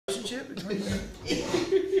relationship between you?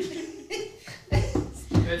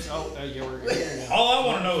 All I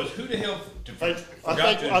want to know is who the hell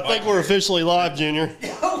I think we're officially live, Junior.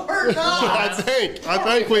 No, we're not. I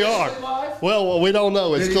think we are. Well, we don't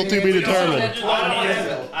know. It's still to be determined.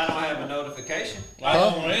 I don't have a notification. I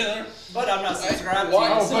don't either. But I'm not subscribed to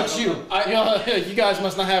Why? you. Oh, but you guys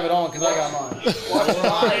must not have it on because I got mine.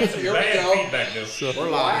 Here we go. We're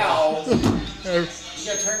live. Wow.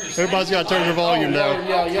 Everybody's got to turn their volume down.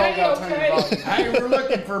 Yeah, y'all got to turn your volume. Hey, we're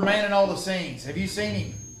looking for Man in All the Scenes. Have you seen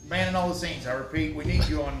him? Man in All the Scenes. I repeat, we need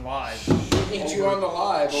you on live. We need you on the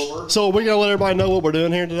live, over. So are we going to let everybody know what we're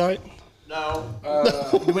doing here tonight? No.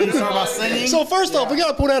 Do we need to start about singing? So first off, we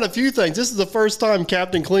got to point out a few things. This is the first time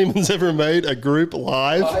Captain Kleeman's ever made a group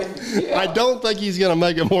live. Yeah. I don't think he's going to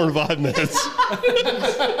make it more than 5 minutes.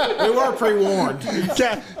 We were pre-warned.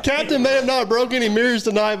 Captain may have not broke any mirrors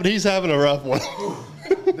tonight, but he's having a rough one.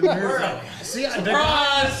 The mirror thing. See, the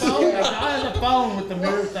guy on the phone with the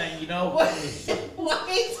mirror thing, you know.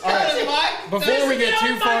 Before we get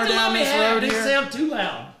too far down this road They here, sound too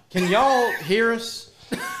loud. can y'all hear us?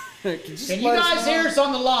 Can you guys hear us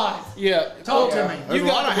on the live? Yeah. Talk to me. You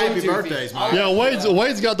got the happy birthdays, man. Yeah,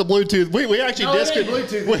 Wade's got the Bluetooth. We actually No, it ain't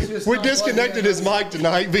Bluetooth. It's just we not disconnected plugged in. his mic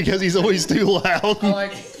tonight because he's always too loud.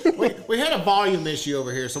 We had a volume issue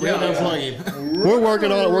over here, so we had to unplug him. We're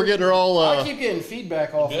working on it. We're getting her all. I keep getting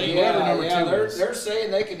feedback off of whatever number 2 they're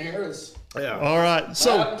saying they can hear us. Yeah. All right.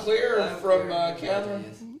 So Loud and clear from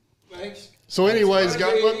Catherine. Thanks. So anyways,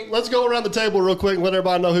 let's go around the table real quick and let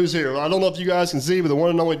everybody know who's here. I don't know if you guys can see, but the one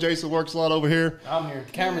and only Jason works a lot over here. I'm here.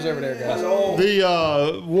 The camera's over there, guys.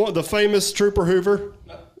 The famous Trooper Hoover.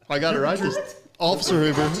 I got it right. Officer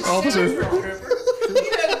Hoover. Officer.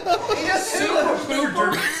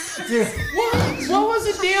 What was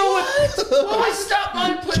the deal with? Well, I stopped by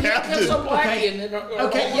and put Captain. some blackie in it.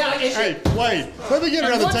 Okay, yeah. Hey, wait. Let me get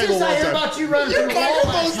around the What's table this one I hear time. about you running through the wall?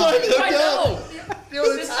 Microphone's not even I up. know.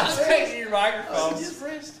 This is taking your microphone.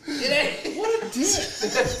 It ain't. What a dick.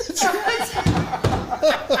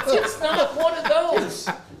 It's not one of those.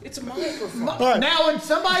 It's a microphone. right. Now, when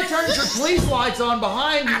somebody turns your police lights on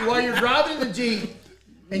behind you while you're driving the Jeep,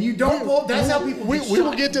 and you don't pull, that's how people We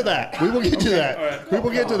will get to that. We will get to that. We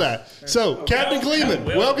will get to that. So, Captain Kleeman,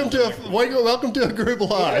 welcome to a group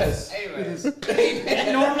live.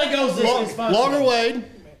 It normally goes this way. Logger Wade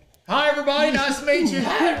Hi, everybody. Nice to meet you.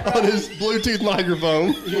 on his Bluetooth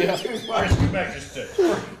microphone. It's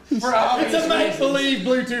a make-believe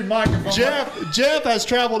Bluetooth microphone. Jeff has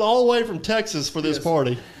traveled all the way from Texas for this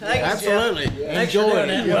party. Absolutely. Enjoy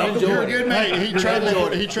it. You're a good man. Hey, he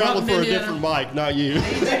traveled for a different mic, not you.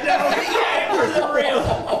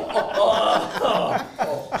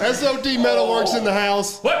 SOT Metalworks in the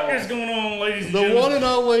house. What is going on, ladies and The gentlemen?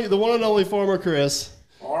 one and only Farmer Chris.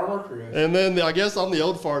 Farmer Chris. And then I guess I'm the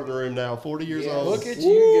old fart in the room now, 40 years old. Look at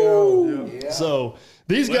you go. Yeah. So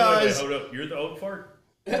these Wait, guys. hold up. You're the old fart?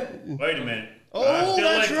 Wait a minute. I Oh, still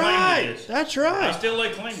that's lay claim to right. this. That's I right. still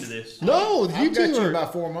lay claim to this. No, you I've got two you are.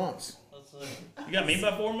 about 4 months. You got me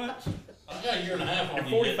by 4 months? I got a year and a half on You're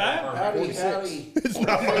you. 45? Howdy. It's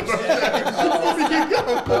not my birthday.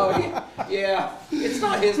 Oh, yeah. It's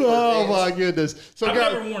not his birthday. Oh my goodness. So I've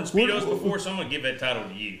guys, never worn Speedos before, so I'm going to give that title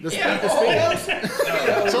to you.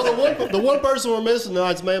 so the one person we're missing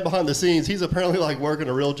tonight's man behind the scenes. He's apparently like working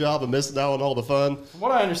a real job and missing out on all the fun. From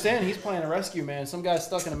what I understand, he's playing a rescue man. Some guy's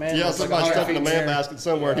stuck in a man. Yeah, that's like somebody's 100 stuck in a feet man there. basket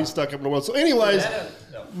somewhere, and he's stuck up in the world. So, anyways,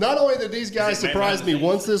 not only did these guys Is it man surprise behind me the scenes?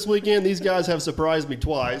 once this weekend, these guys have surprised me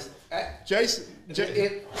twice. Jason,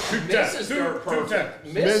 Mrs. Dirt Perfect.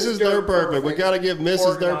 Mrs. Dirt Perfect. We got to give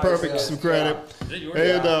Mrs. Dirt Perfect some credit. Is it yours?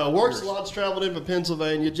 And Works Lot's traveled in from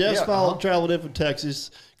Pennsylvania. Jeff's traveled in from Texas.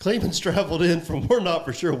 Cleveland's traveled in from we're not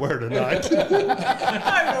for sure where tonight.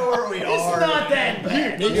 I know where we are. It's not that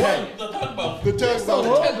bad. The tugboat. The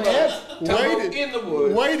tugboat. Wade In the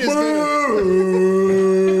woods. Wade is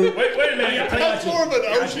going Wait a minute. That's more of an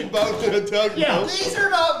ocean boat than a tugboat. Yeah. These are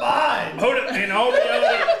not mine. Hold it. And all the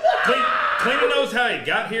other. Cleveland knows how he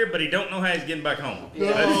got here, but he don't know how he's getting back home.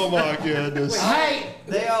 Oh my goodness. Hey,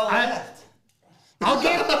 They all left. I'll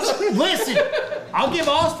give Oscar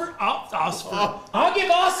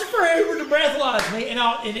Hoover to breathalyze me, and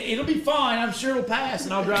it'll be fine. I'm sure it'll pass,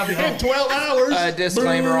 and I'll drive you home. In 12 hours.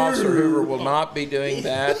 Disclaimer, Officer Hoover will not be doing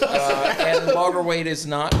that. And logger weight is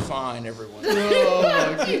not fine, everyone.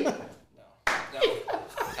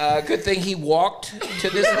 Good thing he walked to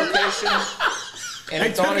this location. And They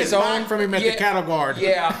it's on took his his own. bike from him at the cattle guard.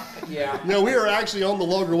 Yeah. No, we are actually on the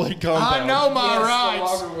Loger Wade compound. I know my Yes,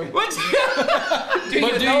 rights. the logger weight. What? Do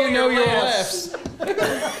you know your lefts?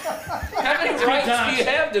 lefts? How many rights do you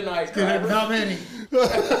have tonight, driver? Not many.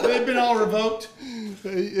 They've been all revoked.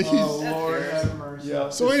 Oh Lord, have mercy. Yeah.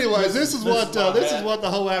 So, anyways, this is what the whole What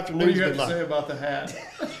do afternoon's you have been to say like. about the hat?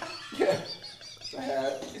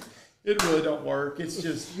 It really don't work. It's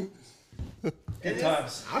just good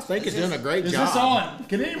times. I think it's doing a great Is job. this on?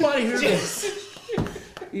 Can anybody hear this?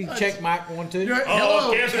 You can check Mike 1, 2. Oh,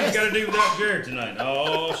 Hello. Catherine's got to do without Jared tonight.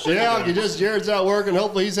 Oh, shit. Yeah, Jared's out working.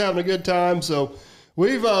 Hopefully, he's having a good time. So,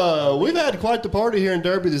 we've had quite the party here in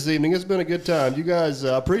Derby this evening. It's been a good time. You guys,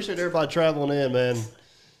 appreciate everybody traveling in, man.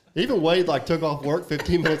 Even Wade took off work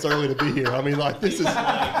 15 minutes early to be here. I mean, this is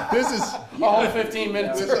All 15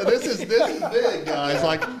 minutes. this is big, guys.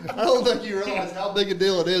 I don't think you realize how big a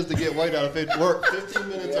deal it is to get Wade out of work 15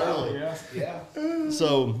 minutes early. Yeah.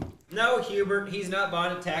 So No, Hubert, he's not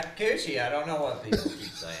buying a Takakuchi. I don't know what people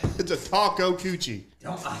keep saying. it's a taco coochie. I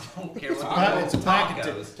don't care what It's a pack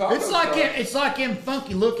of tacos. It's like them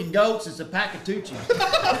funky looking goats. It's a pack of Tucci.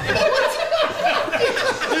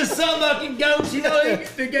 There's some looking goats, you know.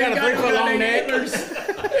 They got long neck. antlers.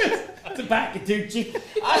 It's a pack of Tucci.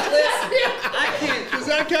 I can't. Does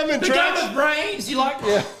that come in The guy tracks? with brains, you like?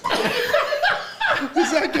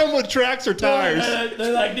 Does that come with tracks or tires?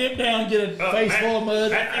 They like dip down and get a face full of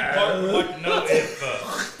mud. Matthew Clark would like to know if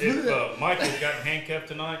Michael's got handcuffed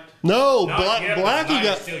tonight. No, Not yet, but Blackie tonight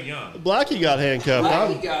got he's still young. Blackie got handcuffed.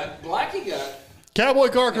 Blackie got Cowboy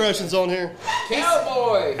Car Crushing's on here.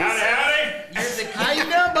 cowboy. Howdy. How you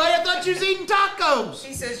doing, buddy? I thought you was eating tacos.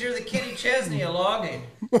 She says you're the Kenny Chesney of logging.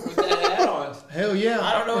 With that hat on. Hell yeah.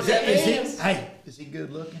 I don't know what that Is he- means. Hey, is he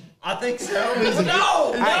good looking? I think so.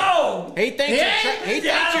 No. He thinks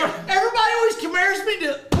Everybody always compares me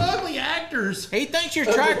to ugly actors. he thinks your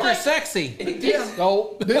tractor's sexy.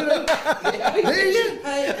 Go. Do you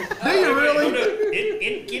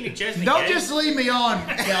really? In Kenny Chesney. Don't gay? just leave me on,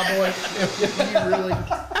 cowboy. You really? I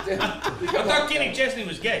thought Kenny Chesney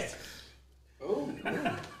was gay.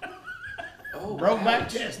 Brokeback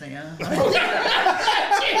Chesney, huh?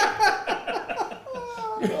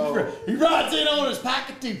 He rides in on his pack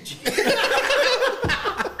of Tucci.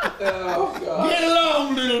 Get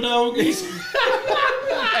along, little doggies.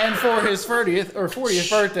 And for his 40th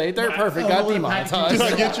birthday, they're perfect. Got Did demonetized.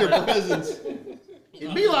 I get your presents?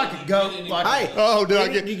 It'd be like a goat. Like Hey, Oh, did I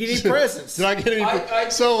get? you get any presents? Did I get any? I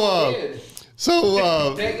So, did.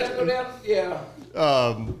 so, Take that go down? Yeah.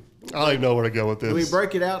 I don't even know where to go with Do we this.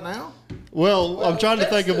 break it out now? Well, I'm trying to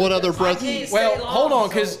think of what other I presents. can't Well, stay long, hold on,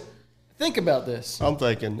 so- because think about this. I'm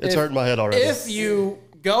thinking it's If- hurting my head already. If you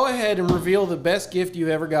go ahead and reveal the best gift you've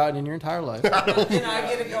ever gotten in your entire life, then I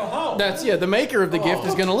get to go home. the maker of the gift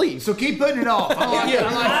is going to leave. So keep putting it off. I like it.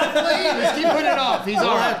 Just keep putting it off. He's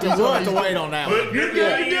all right. We'll have to wait on that one. But You're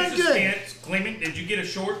good, everybody you're in doing good. suspense. Clement, did you get a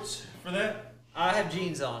shorts for that? I have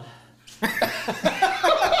jeans on. And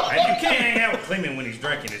you can't hang out with Clement when he's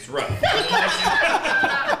drinking. It's rough.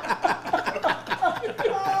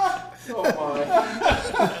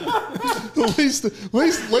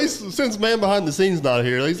 at least since man behind the scenes not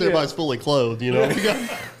here, at least everybody's fully clothed. You know, we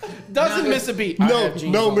got Doesn't miss a beat. I have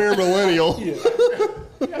jeans no on. mere millennial.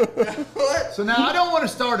 So now I don't want to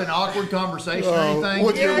start an awkward conversation or anything.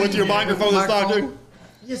 With your microphone that's not doing.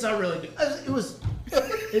 Yes, I really do.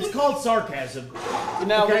 It's called sarcasm.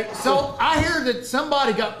 Now, Okay, so I hear that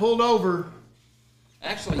somebody got pulled over,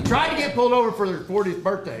 Actually, tried to get pulled over for their 40th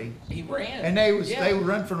birthday, he ran. and they would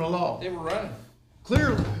run from the law. They were running.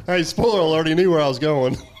 Clearly. Hey, spoiler alert! He knew where I was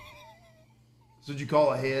going. So did you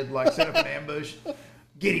call ahead, like set up an ambush?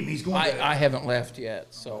 Get him, he's going to. I haven't left yet,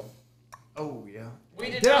 so. Oh, yeah. We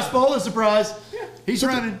did Did I not. spoil the surprise? He's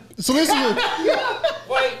running. So this is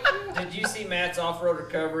Wait, did you see Matt's off-road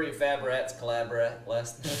recovery and Fab Rats collab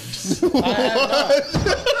last night?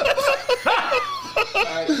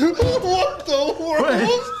 what the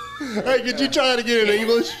world? Hey, could you try to get in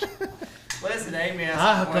English? Listen, Amy asked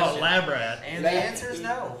I a call question, it lab rat. and the answer is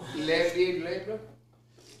no.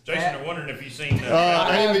 Jason, they're wondering if you've seen Amy,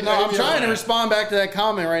 I'm trying to respond back to that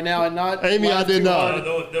comment right now and not. Amy, I laugh did too not. hard.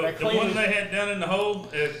 the one they had down in the hole.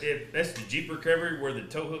 If that's the Jeep recovery where the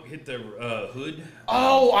tow hook hit the hood.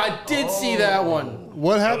 Oh, I did see that one.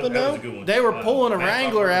 What happened That was now? a good one. They were pulling a Matt's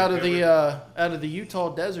Wrangler off-road out of the Utah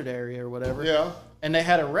desert area or whatever. Yeah. And they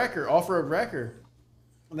had a wrecker, off-road wrecker.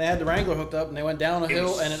 And they had the Wrangler hooked up, and they went down a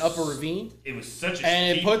hill and then up a ravine, It was such a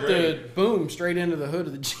and it steep put grade. the boom straight into the hood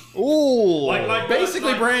of the Jeep. Ooh.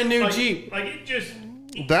 Basically brand new Jeep. Like it just.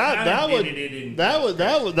 That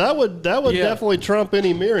would Yeah. definitely trump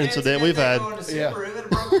any mirror incident we've had. Yeah.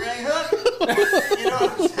 You know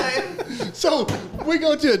what I'm saying? So we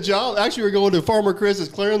go to a job. Actually, we're going to Farmer Chris's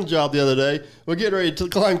clearing job the other day. We're getting ready to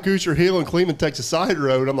climb Coosher Hill, and Cleveland takes a side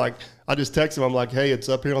road. I'm like, I just text him. I'm like, hey, it's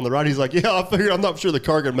up here on the right. He's like, yeah, I figured I'm not sure the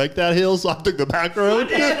car could make that hill, so I took the back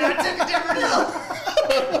road. I took a different hill.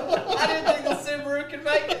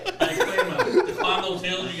 can make it. Hey, Cleveland, to climb those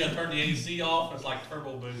hills, you gotta turn the AC off. It's like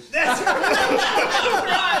turbo boost.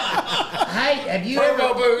 Hey, have you Turbo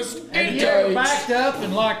ever boost. have you ever backed up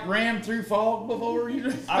and like rammed through fog before?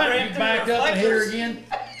 You I ran through backed up and hit her reflectors. again.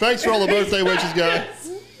 Thanks for all the birthday wishes, guys.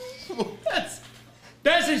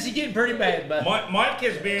 That's actually getting pretty bad, but Mike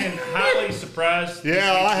has been highly surprised.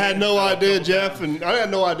 Yeah, I had no idea, Jeff, and I had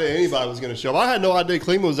no idea anybody was going to show up. I had no idea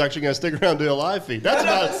Cleveland was actually going to stick around and do a live feed. That's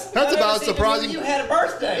about surprising. You had a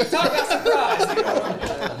birthday. Talk about surprise.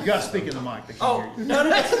 you got to speak in the mic. They can't Oh, hear you. none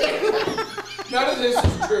of this. None of this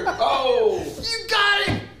is true. Oh. You got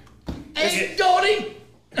him. And you got him.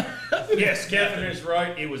 Yes, Catherine is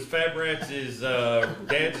right. It was Fab Rats'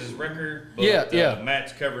 dad's record, but Yeah.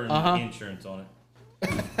 Matt's covering insurance on it.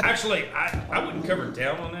 Actually, I wouldn't cover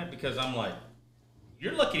down on that because I'm like,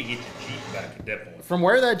 you're lucky to get your Jeep back at that point. From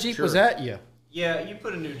where that Jeep was at, yeah. Yeah, you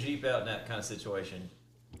put a new Jeep out in that kind of situation.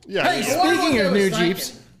 Yeah. Hey, speaking of new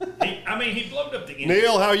Jeeps, He blowed up the engine.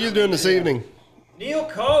 Neil, how are you doing this evening? Neil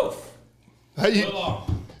Cove. How you,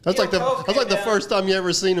 that's like the Neil Cove that's like the came first time you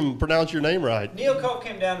ever seen him pronounce your name right. Neil Cove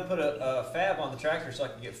came down and put a fab on the tractor so I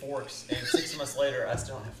could get forks, and 6 months later, I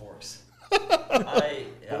still don't have forks.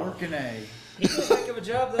 Forking A. He did a heck of a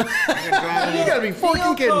job, though. you gotta be fucking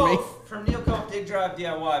Neil kidding me. Cove from Neil Cove Dig Drive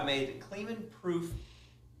DIY made Kleeman-proof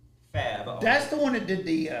fab. That's the one that did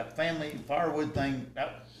the family firewood thing.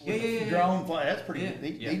 Yeah. Drone fly. That's pretty Yeah,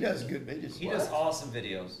 good. yeah. He does good videos. He does awesome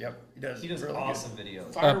videos. Yep, he does. He does really awesome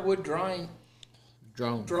videos. Firewood drying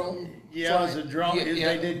Drone. drone. Good. Yeah, it was a drone. Yeah.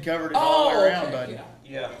 They did covered it all the way around, okay, buddy. yeah.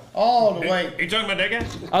 Yeah. All the way. You talking about that guy?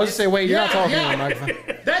 I was just say, wait, you're not talking yeah. on the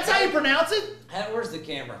microphone. That's how you pronounce it. Where's the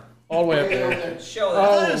camera? All the way up there. Show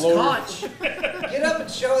Oh, that. That is Lord. Koch. Get up and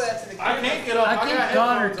show that to the camera. get up. I keep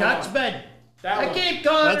calling her Koch, but I keep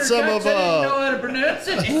calling her That's Koch. some I of, didn't know how to pronounce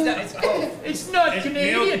it. It's not, it's Cove. It's not It's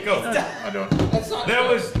Canadian. Neil Cove. I don't. That's not That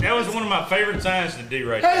was one of my favorite signs to do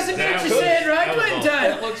right How's there. it That what you was- said, right, that was Clinton?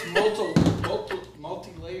 awesome. That looks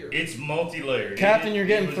multi-layered. It's multi-layered. Captain, you're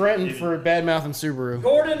getting It was- threatened it- for bad mouthing Subaru.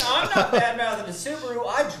 Gordon, I'm not bad mouthing a Subaru.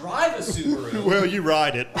 I drive a Subaru. Well, you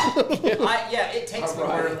ride it. It takes me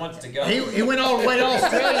where it wants to go. He went all the way to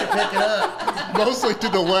Australia to pick it up. Mostly to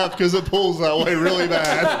the left because it pulls that way really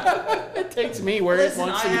bad. It takes me where it Listen,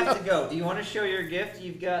 wants I to go. have to go. Do you want to show your gift?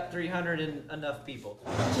 You've got 300 and enough people.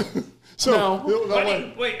 So No.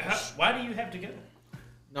 Why do you have to go?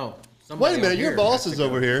 No. Wait a minute, your boss is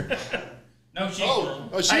over here. No,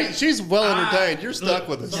 she's. She's well entertained. You're stuck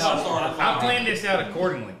with us. I planned this out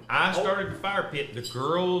accordingly. I started the fire pit. The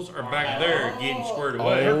girls are back there getting squared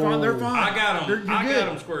away. They're fine. They're fine. I got them. You're I good. got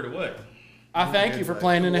them squared away. I thank you for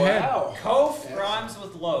planning ahead. Wow. Cove rhymes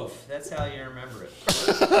with loaf. That's how you remember it.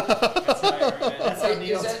 That's how you remember it. That's how Is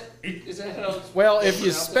Neil. that how it's Well, if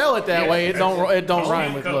you spell it that way, it don't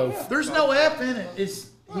rhyme with loaf. There's no F in it. It's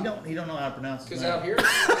he don't know how to pronounce it. because out here?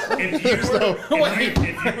 If you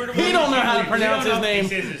were to He don't know how to pronounce his name.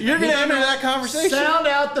 You're gonna enter that conversation. Sound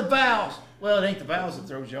out the vowels. Well, it ain't the vowels that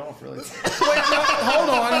throws you off, really. Wait, no,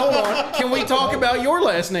 hold on. Can we talk about your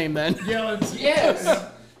last name then? Yeah, it's,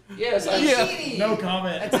 Yes. Yes. no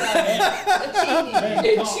comment.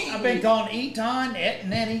 I've been calling Eton,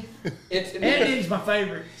 Etnetty. Etnetty's my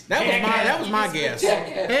favorite. That was my guess.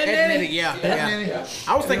 Etnetty? Yeah. Etnetty.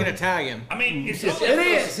 I was thinking Italian. I mean, it's It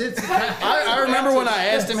is. It's I remember when I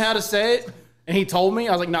asked him how to say it, and he told me.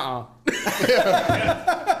 I was like, "Nuh-uh."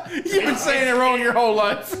 You've been saying it wrong your whole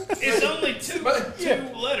life. It's only two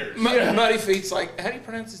letters. Muddy Feet's like, how do you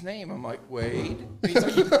pronounce his name? I'm like, Wade. And he's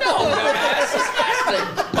like, no, that's his last name.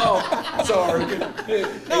 Oh, sorry.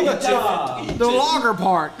 The lager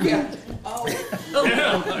part. Yeah. No.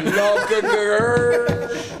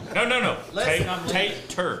 Listen, I'm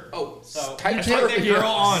Tater. Oh, That's like that girl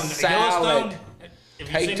on salad. Yellowstone. Have you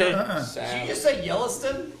seen Tater that? Did you salad. just say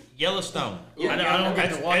Yellowstone? Yellowstone. I don't get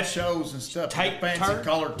to watch That's- shows and stuff. Take Fancy turn.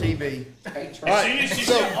 color TV. As soon as she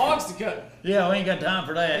said hogs to cut. Yeah, we ain't got time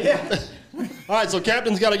for that. Yeah. All right, so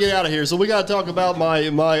Captain's got to get out of here. So we got to talk about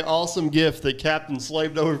my awesome gift that Captain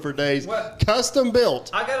slaved over for days. What? Custom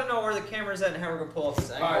built. I gotta know where the camera's at and how we're gonna pull off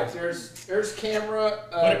this angle. All right, there's camera.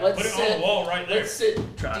 Put it on the wall right there. Let's sit.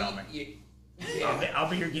 Try it on me. Yeah. I'll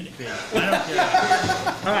be your guinea pig. I don't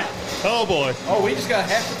care. All right. Oh boy. Oh, we just got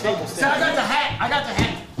half the table So I got the hat.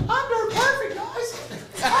 I'm doing perfect, guys.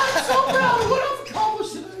 I'm so proud of what I've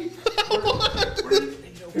accomplished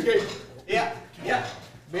today. Yeah.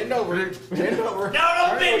 Bend over. No, don't bend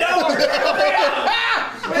over.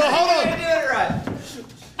 Well, hold on. You're doing it right.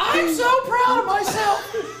 I'm so proud of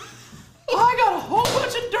myself. I got a whole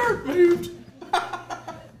bunch of dirt moved.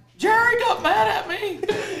 Jerry got mad at me.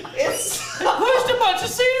 It's Pushed a bunch of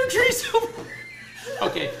cedar trees over.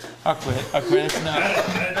 Okay, I quit. It's not.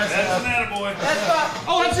 That's an attaboy. That's not.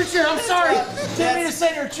 Oh, that's your chair. I'm sorry. Didn't mean to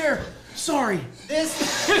say your chair. Sorry.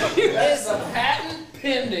 This That's a patent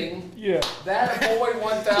pending. Yeah. That boy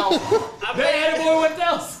 1000. That boy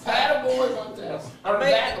 1000. That boy 1000. Or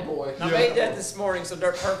that boy. I made that this morning so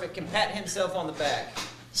Dirt Perfect can pat himself on the back.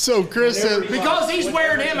 So Chris said, Because he's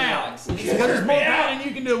wearing him out. Because there's more power than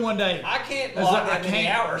you can do in one day. I can't That's log like- that many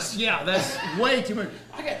hours. Yeah, that's way too much.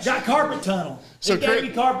 Got carpet tunnel. So They gave Chris- me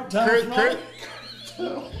carpet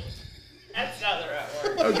tunnel. That's not the right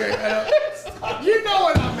word. Okay, you know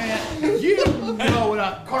what I meant. You know what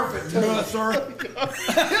I carpet tunnel, sir.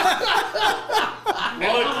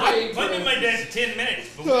 But you made that in 10 minutes.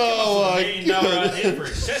 But we Oh, $1 million my idea for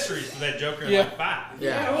accessories for that Joker in Yeah. like 5.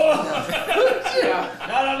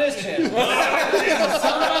 Not on this channel.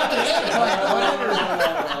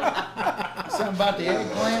 Something about the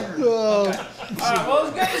eggplant. All right, well,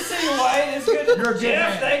 it's good to see you, Wayne. It's good to You're a good Jeff,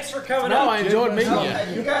 man. thanks for coming No, up. I enjoyed meeting you.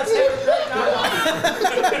 You guys have a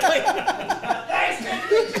great time. Thanks,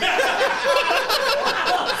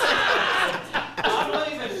 I'm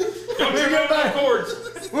leaving. Don't you go back chords.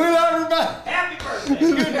 We love everybody. Happy birthday.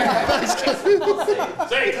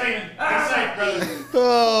 Say, Clayton. Good night, brother.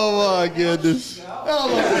 oh my goodness. Oh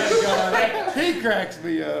my God. He cracks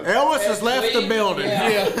me up. Elvis has left the building.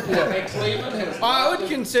 Hey, Cleveland has. I would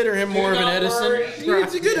consider him more of an Edison.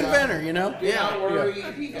 He's a good inventor, you know?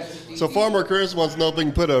 So Farmer Chris wants to know if we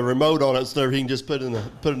can put a remote on it so he can just put it in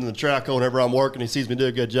the track whenever I'm working. He sees me do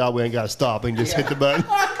a good job. We ain't got to stop. He can just hit the button.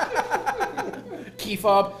 Key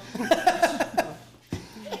fob.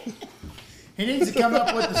 He needs to come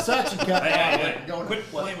up with the suction cup. Hey, quit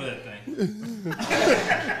playing with that thing.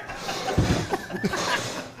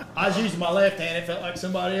 I was using my left hand. It felt like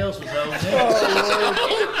somebody else was holding it.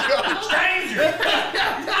 Stranger.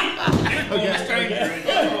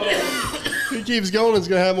 He keeps going. It's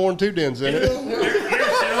going to have more than 2 dents in it. You're sit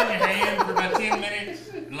on your hand for about 10 minutes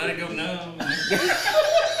and let it go numb.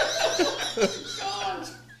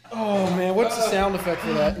 Oh, man. What's the sound effect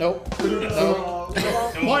for that? Nope. It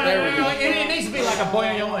needs to be like a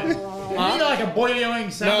boing. It needs to be like a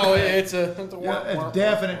boing sound. No, effect. it's a A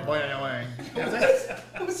definite boing.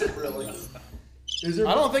 Was it really?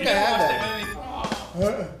 I don't think I have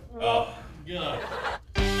that. Oh, God.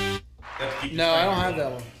 No, I don't have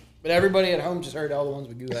that one. But everybody at home just heard all the ones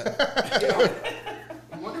we do that.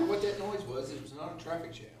 I wonder what that noise was. It was not a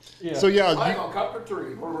traffic jam. So yeah, I'm on copper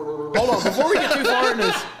tree. Hold on, before we get too far in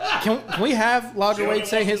this, can we have Roger Wade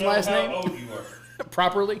say his last How name old you are.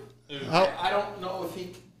 properly? I don't know if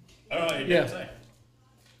he. I don't know. He Yeah. didn't say.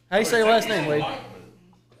 How do you say your last name, Wade?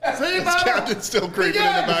 See, his buddy? captain's still creeping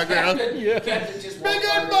in the background. Captain just Be walked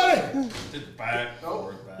good, by. buddy. Did the back.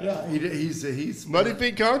 Forward back. Yeah, he's Muddy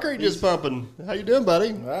Feet Concrete just pumping. How you doing,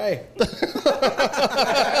 buddy? Hey.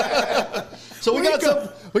 So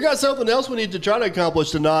we got something else we need to try to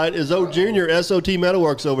accomplish tonight. Is old Junior SOT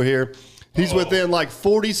Metalworks over here? He's within like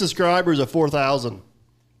 40 subscribers of 4,000.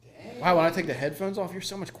 Wow, when I take the headphones off, you're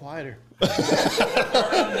so much quieter.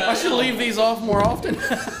 I should leave these off more often.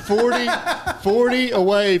 40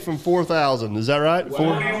 away from 4,000. Is that right? 40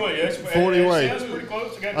 away. That's 40 away. Sounds pretty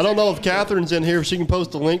close. I don't know if Catherine's in here. If she can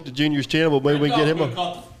post a link to Junior's channel, but maybe we can get him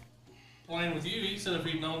a. Playing with you, he said if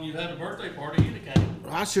he'd known you had a birthday party, he'd have came.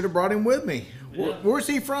 I should have brought him with me. Where's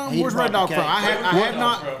he from? He Where's brought Red Dog the from? cake. I have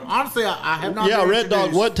not. Honestly, I have not. Yeah, been Red Dog.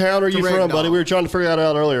 introduced What town are to you Red from, Dog. buddy? We were trying to figure that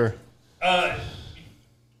out earlier.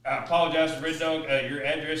 I apologize to Red Dog. Your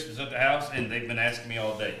address is at the house, and they've been asking me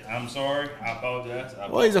all day. I'm sorry. I apologize.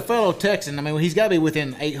 Well, he's a fellow Texan. I mean, he's got to be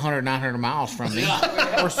within 800, 900 miles from me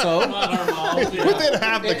or so. Within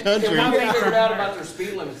half the country. When we figured out about their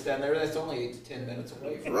speed limits down there, that's only 8 to 10 minutes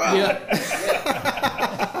away from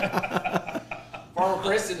Farmer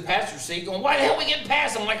Chris in the passenger seat going, why the hell we getting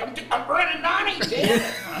past him? Like, I'm running 90, damn.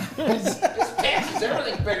 This Texas,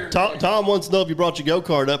 everything's bigger. Tom wants to know if you brought your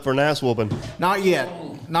go-kart up for an ass whooping. Not yet.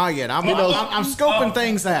 Not yet. I'm scoping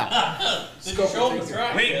things out. Did you show him the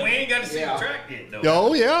track? We ain't got to see the track yet, though.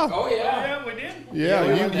 Oh yeah. Oh, yeah. Yeah, we did.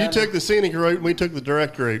 Yeah, you took the scenic route, and we took the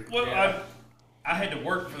direct route. Well, I had to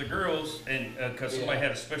work for the girls, and because somebody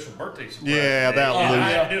had a special birthday surprise. Yeah, that I was.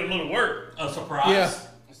 had to do a little work. A surprise? Yeah.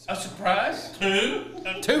 A surprise? Two?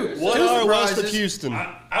 Two. What Two are west surprises. of Houston?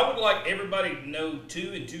 I would like everybody to know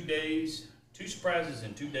 2 in 2 days. 2 surprises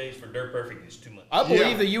in 2 days for Dirt Perfect is too much. I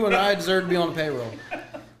believe that you and I deserve to be on the payroll.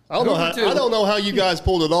 I don't know how you guys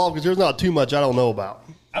pulled it off because there's not too much I don't know about.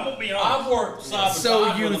 I'm gonna be honest. I've worked side by So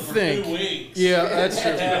side you with him for think. 2 weeks. Yeah, that's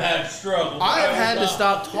true. And have struggled. I have had to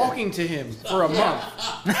stop talking to him for a month.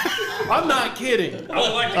 I'm not kidding. I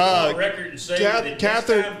would like to go on record and say that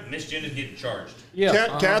Catherine- next time Miss Jenna's getting charged.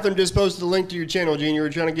 Yeah. Catherine just posted a link to your channel, Gene. You were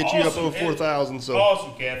trying to get you up Awesome, over 4,000. So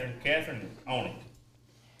Awesome, Catherine. Catherine, on it.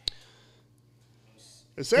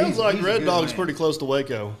 it sounds like he's a Red good Dog's man. pretty close to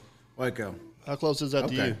Waco. Waco. How close is that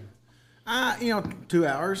to you? You know, 2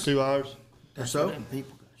 hours 2 hours. or so.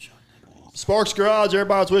 Sparks Garage,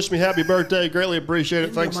 everybody's wishing me happy birthday. Greatly appreciate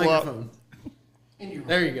it. Thanks a lot.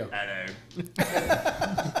 There you go. I know.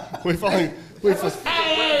 We finally,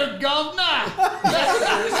 Hey, governor!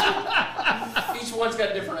 Each one's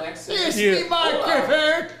got a different accent. You see my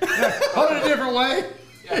Clifford? Hold it a different way.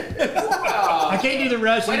 I can't do the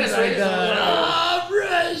Russian. Wait a second.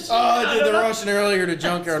 Rush. Oh, I did the Russian earlier to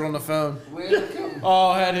Junkyard on the phone. Welcome. Oh,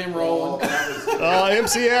 I had him rolling.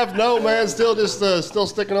 MCF, no man, still just still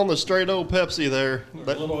sticking on the straight old Pepsi there. A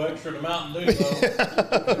But little extra to Mountain Dew,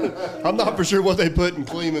 though. I'm not for sure what they put in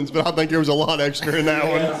Clemens, but I think there was a lot extra in that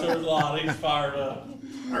one. Yes, there was a lot. He's fired up.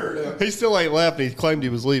 He still ain't left, and he claimed he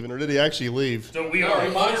was leaving, or did he actually leave? So we are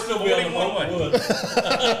He might still be on the 41 away. woods.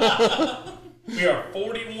 We are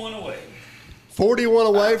 41 away. 41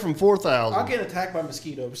 away from I'll 4,000. get attacked by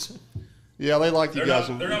mosquitoes. Yeah, they like you guys.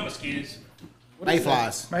 They're not mosquitoes.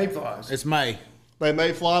 Mayflies. Mayflies. It's May. They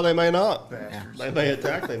may fly, they may not. They may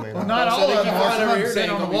attack, they may not. Not all of them are. Some of them sit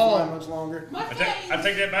on the wall. much longer. I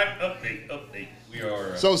take that back. Update. We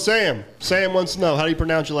are. So Sam wants to know, how do you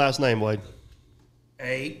pronounce your last name, Wade?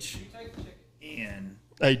 H-N.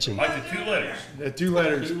 H-N. like the 2 letters. The 2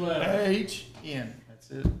 letters. 2 letters. H-N.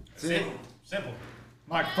 That's it. That's it. Simple.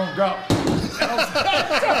 Microphone drop. So much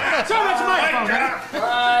microphone.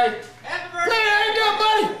 Bye. Man, how you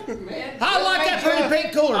doing, buddy? Man, I like that pretty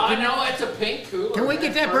pink cooler. I Can, know it's a pink cooler. can we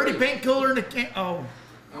get that pretty Pretty. pink cooler in the can? Oh.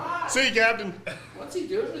 See you, Captain. What's he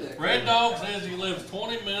doing with that? Red Dog says he lives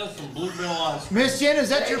 20 minutes from Bluebell Ice Cream. Miss Jen, is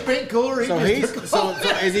that your pink cooler? He So just he's took so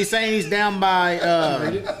is he saying he's down by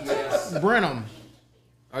Yes. Brenham?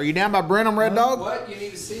 Are you down by Brenham, Red Dog? What? You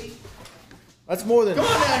need to see? That's more than. Come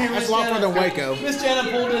on down here, That's Miss a lot Jenna. more than Waco. Miss Jenna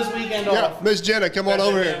pulled this weekend Yeah, off. Miss Jenna, come on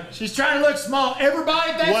over here. She's trying to look small.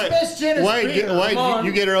 Everybody, that's Miss Jenna's Wade, beer. Wade, on.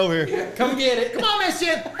 you get her over here. Come get it. Come on, Miss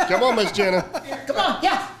Jen. Come on, Miss Jenna. Come on.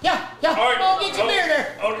 Yeah. All right. Come on, get your beer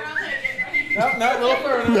there. No, a little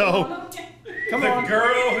further. No. Come The on.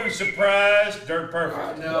 girl who surprised Dirt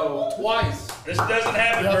Perfect. No, twice. This doesn't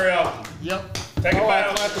happen very often. Yep. Take a bow. I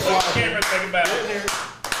clapped the flag. Camera, take a bow.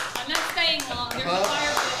 I'm not staying long. There's a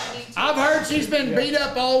fire pit I need to. I've heard she's been beat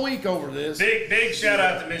up all week over this. Big shout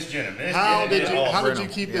out to Miss Jenna. Miss How Jenna did you awesome.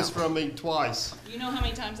 keep this from me twice? You know how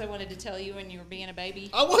many times I wanted to tell you when you were being a baby?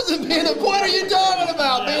 I wasn't being a. What are you talking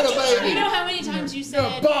about? Being a You baby. know how many times you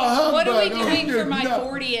said, bah what are we humbug. doing for my No.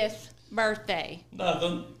 40th birthday?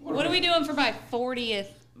 Nothing. What are we doing for my 40th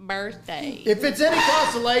birthday? If it's any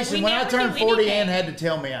consolation, We when I never turned do 40, anything. Ann had to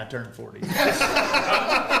tell me I turned 40.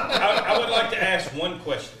 I would like to ask one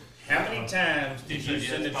question. How many times did you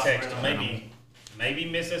send a text to maybe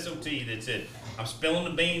Miss SOT that said, I'm spilling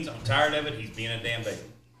the beans, I'm tired of it, he's being a damn baby?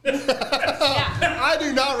 I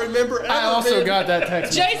do not remember ever. I also being- got that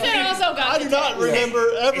text. Jason also got I do the not text.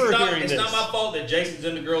 remember ever hearing It's this. not my fault that Jason's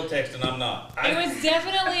in the girl text and I'm not. It was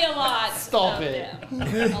definitely a lot. Stop of it.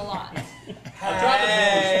 them. A lot. I tried to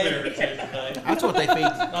build spirits here today. That's what they feed.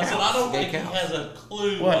 I said, I don't think he has a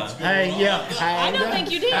clue what's going Hey, on. yeah. I don't think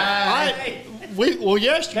you did.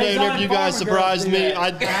 Yesterday, They whenever you guys thought farmer surprised girls do me, that.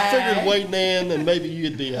 I figured Wade and Ann and maybe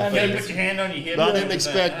you'd be You happy. put your hand on your hip. But I didn't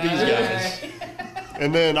expect these guys.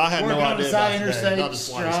 And then I had no Working on idea the about side that. interstate, Not the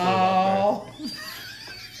slightest clue about straw.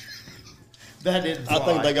 That didn't that. I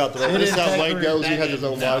think fly. they got the. It This is didn't how take Wade her- goes. He had his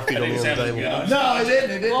own wife feed on the That didn't sound table. good. No, it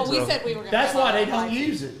didn't. Well, we said we were going to. That's why they don't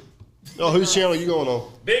use it. Oh, whose channel are you going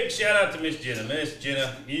on? Big shout out to Miss Jenna. Miss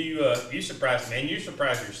Jenna, you surprised me, and you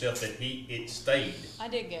surprised yourself that it stayed. I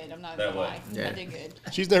did good. I'm not That going to way. lie. Yeah. I did good.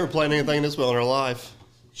 She's never played anything this well in her life.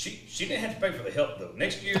 She didn't have to pay for the help though.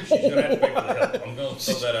 Next year she's gonna have to pay for the help. I'm gonna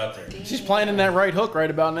throw that out there. She's planning that right hook right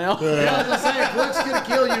about now. Yeah, I was gonna say, if looks gonna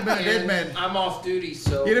kill you, you'd been a dead man. I'm off duty,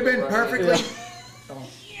 so. You'd have been perfectly.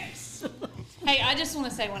 Hey, I just want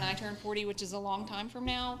to say when I turn 40, which is a long time from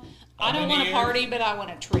now, I How don't many want to years? party, but I want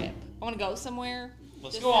to trip. I want to go somewhere.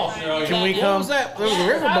 Let's Just go around. Australia. Can we Yeah. come? What was that? There was a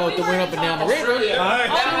riverboat that went up and down the river. All right.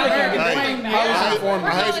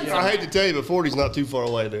 I hate to tell you, but 40's not too far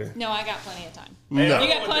away there. No, I got plenty of time. No. You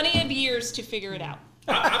got plenty of years to figure it out.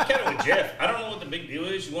 I'm kind of with Jeff. I don't know what the big deal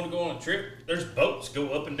is. You want to go on a trip? There's boats go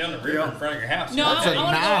up and down the river in front of your house. No, That's a I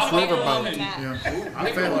wanna nice go on river along boat. with that. Yeah.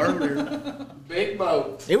 I fell earlier. Big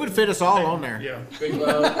boat. It would fit us all on there. Yeah. Big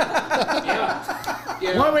boat.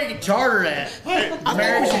 Yeah. Why we can charter that?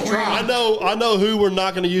 Mary should try. I know who we're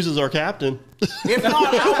not going to use as our captain. If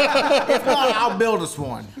not, I'll build us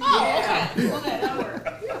one.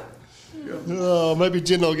 Oh, maybe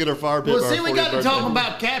Jen will get her fire pit. Well, by see, her we got 40th to talk birthday.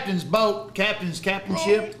 about captain's boat,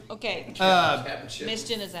 captainship. Okay, Miss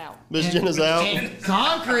Jen is out. Miss Jen is out. And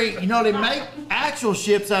concrete, you know, they make actual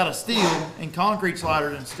ships out of steel, and concrete's lighter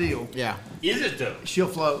than steel. Yeah. Is it though? She'll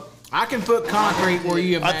float. I can put concrete where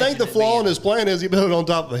you I imagine think the it flaw in being. his plan is he built it on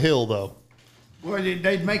top of a hill, though. Well,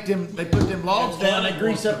 they'd make them, they put them logs down, they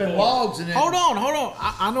grease up in logs, and then. Hold on.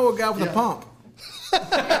 I know a guy with a pump.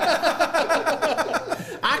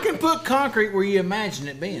 I can put concrete where you imagine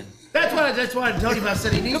it being. That's why I told him. I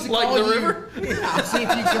said he needs to Like call the you river? and see if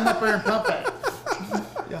you can come up there and pump that.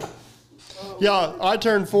 Yeah, I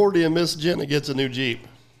turned 40 and Miss Jenna gets a new Jeep.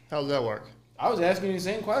 How's that work? I was asking you the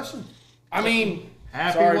same question. I mean,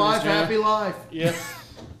 Happy sorry, wife, Miss Jenna. happy life. Yeah.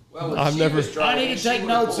 Well, I've she never- was driving, I need to she take would've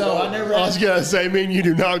notes, pulled though. I over. never. I was going to say, me and you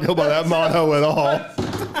do not go by that motto at all.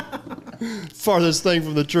 Farthest thing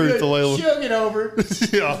from the truth, the way. She'll get over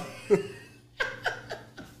it. Yeah.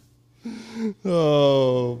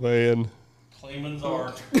 Oh, man. Clayman's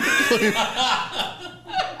Arch.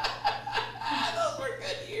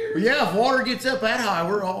 But yeah, if water gets up that high,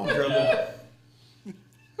 we're all in trouble.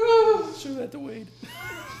 Show that to Wade.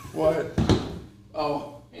 What?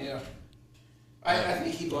 Oh, yeah. I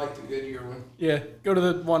think he'd like the Goodyear one. Yeah, go to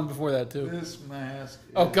the one before that too. This mask.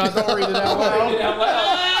 Oh God, don't read it out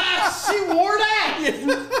loud. She wore that.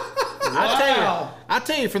 I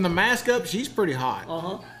tell you, from the mask up, she's pretty hot.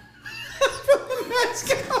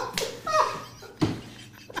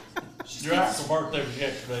 Your actual birthday was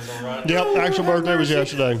yesterday, though, right? Yep, actual birthday was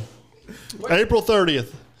yesterday. April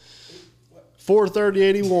 30th.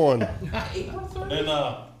 4/30/81.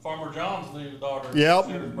 And Farmer John's new daughter.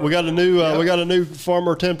 Yep, we got a new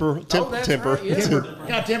farmer temper. that's temper. right, yeah.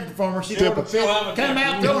 Got a temper performer. She throwing a fit. Come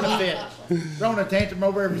out throwing a fit. Throwing a tantrum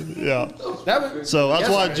over everything. Yeah. That was, So that's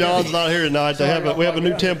why John's not here tonight. We have a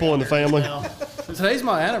new temple in the family. today's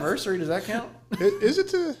my anniversary. Does that count? Is it?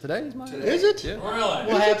 Today is my. Is it? Yeah. Really?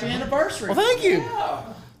 Well, happy anniversary. Well, thank you.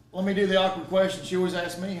 Let me do the awkward question. She always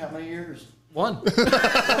asks me how many years. One. That's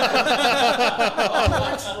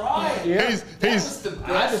right. Yeah. He's The best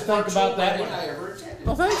I just think about that wedding one. I ever attended.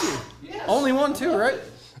 Well, thank you. Yes. Only one too, right?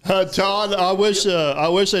 Todd. I wish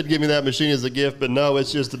they'd give me that machine as a gift, but no,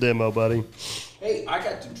 it's just a demo, buddy. Hey, I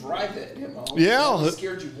got to drive that demo. Yeah. I only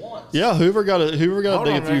scared you once. Yeah, Hoover got a Hold dig on, a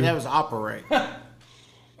man, few. that was operate.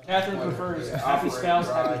 Catherine prefers happy Operate, spouse,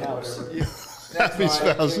 ride, happy house. whatever. Happy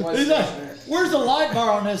spouse. He's like, where's the light bar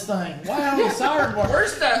on this thing? Why on the siren work?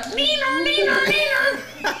 Where's the neener?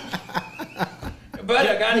 But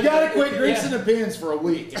I got You gotta quit greasing the pins for a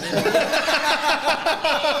week.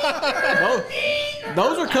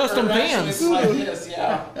 Those are custom pins. It's like this,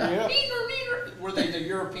 yeah. Were they the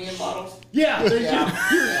European models? Yeah, there's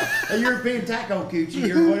Yeah. a European taco coochie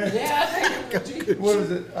or whatever. Yeah, I think it was. What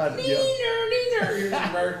is it? Yeah. Here's the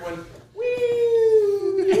American one.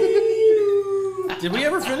 Did we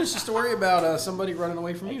ever finish the story about somebody running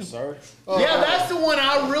away from you? Sorry. Yeah, that's the one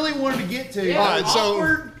I really wanted to get to. All right, so-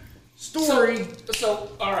 Awkward story. So,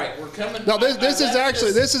 all right, we're coming. No, this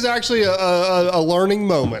is actually a learning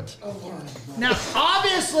moment. Now,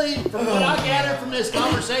 obviously, from what I gather from this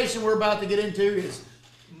conversation we're about to get into is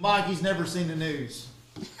Mikey's never seen the news.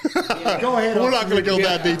 Go ahead. We're not going to go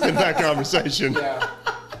that deep in that conversation. Yeah.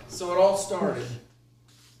 So it all started.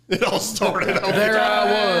 It all started. There I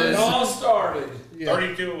It was. all started.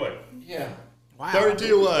 32 away. Yeah. Wow.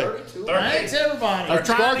 32 away. 32. Thanks, everybody. We're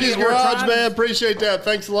trying to Sparky's get- we're Garage, trying- man. Appreciate that.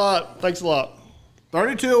 Thanks a lot.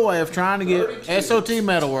 32 away of trying to get 32. SOT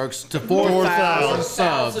Metalworks to 4,000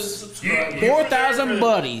 subs. subscribers. 4,000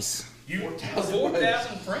 buddies. You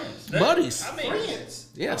 4,000 friends. Buddies. I mean, Friends.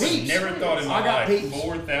 Yes. never thought in I my got life peeps.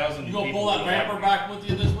 4,000 You gonna people pull that would rapper like back with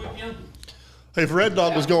you this weekend? If Red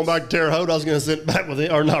Dog was going back to Terre Haute, I was going to sit back with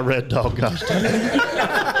him. Or not Red Dog, gosh. Shout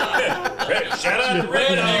out to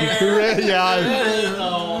Red Dog. Red, yeah.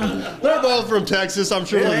 They're both from Texas. I'm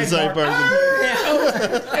sure they're the same person.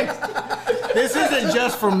 This isn't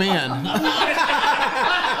just for men.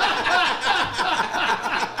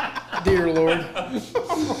 Dear Lord.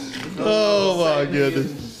 Oh, my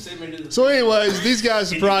goodness. Send me to the So, anyways, these guys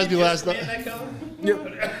surprised me last In night. that color?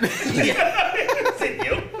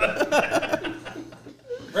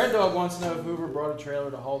 Red Dog wants to know if Hoover brought a trailer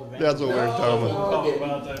to haul the van. That's what we were talking about. Talk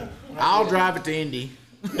about that. I'll drive it to Indy.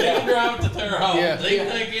 He can drive it to their home. Yeah. They can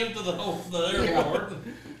take him to the airport.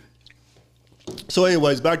 So,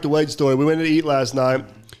 anyways, back to Wade's story. We went to eat last night.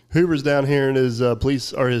 Hoover's down here in his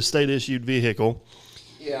police or his state issued vehicle.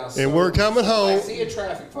 Yeah. And we're coming I home. see a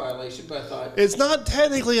traffic violation, but I thought. It's not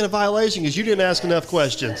technically a violation because you didn't ask enough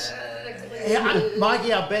questions.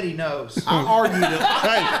 Mikey, I bet he knows. I argued it.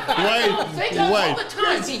 Think of all Wade, the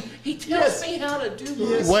times he tells me how to do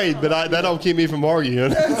this. Wade, but that don't keep me from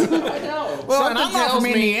arguing. I know. Well, and I'm not from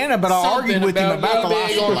Indiana, but I argued with him about the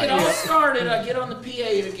last When one. it all started, I get on the PA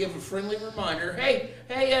to give a friendly reminder. Hey,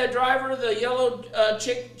 driver, the yellow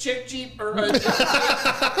chick Jeep, or you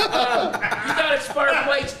got expired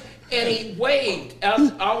plates. And he waved.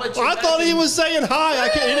 I'll let you. I thought he was saying hi. I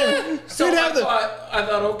can't. So I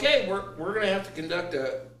thought, okay, we're gonna have to conduct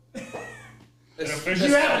a.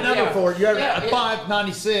 You have a number for it. You have a A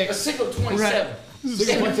 596. single 27. Which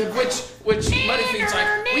Muddyfeet's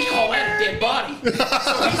like, we call that a dead body. So he's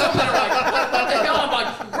over there like, what the hell? I'm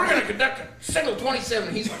like, we're gonna conduct a single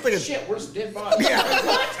 27. He's like, shit, where's the dead body? Yeah.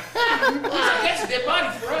 What? He's like, that's a dead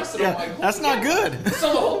body for us. And I'm like, That's not good.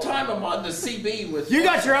 so the whole time I'm on the CB with. You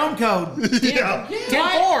got your own code. Yeah.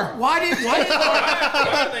 10-4. Why did? Why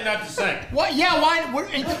are they not the same? What? Yeah. Why? What?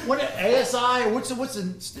 ASI? What's the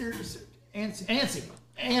ANSI?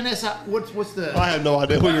 ANSI? What's the? I had no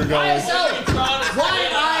idea where you were going. ISO.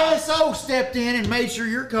 Why ISO stepped in and made sure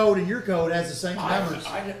your code and your code has the same numbers?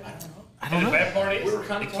 I don't know. And the bad part is, We were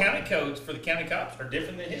kinda the county codes for the county cops are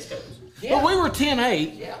different than his codes. Yeah. But we were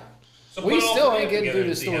 10-8. Yeah. So We put all still three ain't getting together through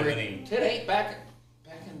and the see how story. many- It ain't back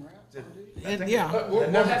in route. Yeah. But we'll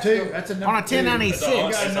Number have to two. go- That's a On number a 1096.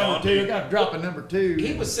 You got a number two. You got to drop a number two.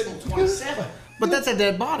 He was single 27. But that's a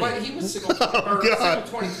dead body. But he was single, or God.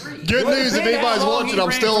 single 23. Good news if depend how anybody's long watching, he I'm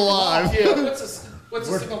ran still from the alive. Yeah, what's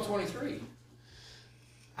a single 23?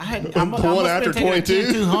 I One must after have been 22.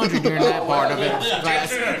 taking 200 during that part of it.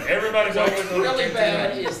 Everybody's always a little Really bit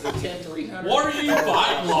bad is the 10-300. What are you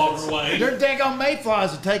fighting, longer way? Their daggone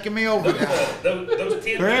mayflies are taking me over now. Those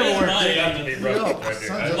 10 They're everywhere. got to be broken right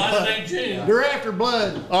there. Last name Jim. They're after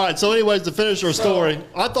blood. All right, so anyways, to finish our story,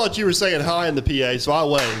 I thought you were saying hi in the PA, so I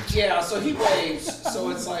waved. Yeah, so he waves. So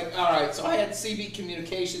it's like, all right. So I had CB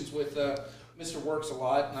communications with Mr. Works a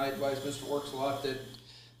lot, and I advised Mr. Works a lot that.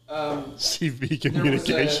 CV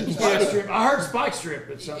communications. Spike strip. I heard spike strip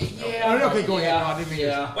at something. Yeah. Okay, go ahead. I didn't mean to-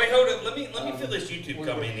 Yeah. Wait, hold it. Let me fill this YouTube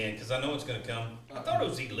comment in because I know it's going to come. I thought it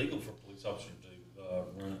was illegal for a police officer to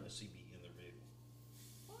run a CB in their vehicle.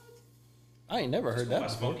 I ain't never heard that By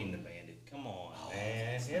before. Smoking the Bandit. Come on,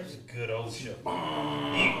 man. That was a good old show.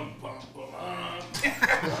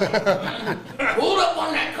 Hold up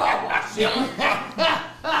on that car wash, young.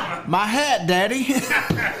 My hat, Daddy.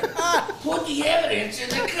 Put the evidence in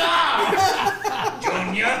the car.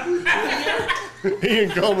 Junior.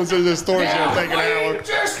 Ian Coleman says this story's going to take an hour. Wait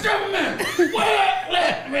just a minute. Well,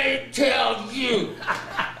 let me tell you.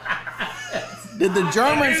 Did the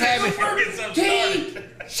Germans have it? Get some Tea started.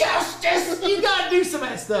 justice. You gotta do some of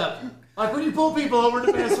that stuff. Like when you pull people over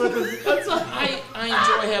to mess with them. That's like, I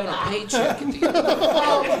enjoy having a paycheck at the end of the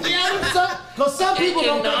month. yeah, because some people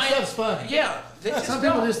don't think nine- stuff's funny. Yeah, they just Some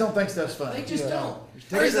people don't. just don't think stuff's funny. They just don't.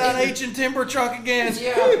 There's that ancient timber truck again.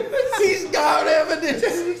 Yeah. He's got evidence.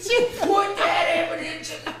 Put that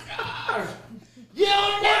evidence in the car.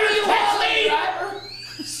 You'll never catch me, driver.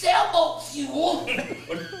 Sailboat fuel.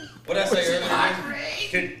 What I say earlier? Hot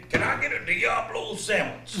grade. Can I get a Diablo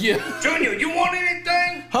sandwich? Yeah. Junior, you want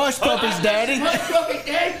anything? Hush puppies, Daddy. Hush puppy,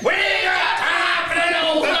 Dad. We ain't got time for that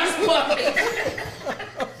old hush puppy.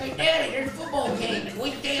 Hey, Daddy, there's a football game.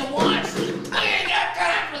 We damn watch. I ain't got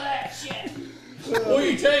time for that shit. Who are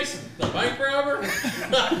you chasing? The bank robber?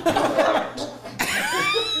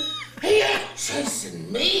 He ain't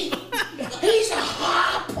chasing me. He's a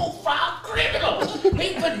high-profile criminal. He's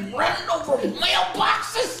been running over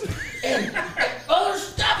mailboxes and other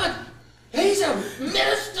stuff. And he's a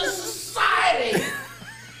menace to society.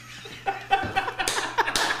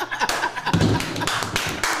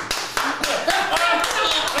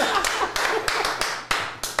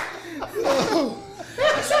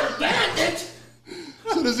 That's a bandit.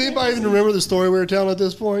 So does anybody even remember the story we were telling at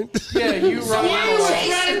this point? Yeah, you run You were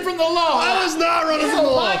running from the law. I was not running from the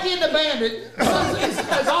So law. Mikey and the Bandit.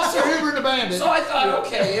 It's Officer Hoover and the Bandit. So I thought,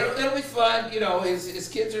 okay, it'll be fun. You know, his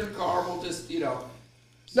kids are in the car. We'll just, you know.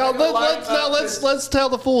 Now say let's tell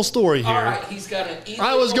the full story All here. right, he's got an.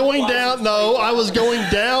 I was going down. No, I was going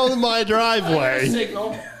down my driveway.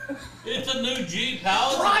 Signal. It's a new Jeep. How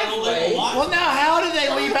is it Driveway. illegal? Well, now, how did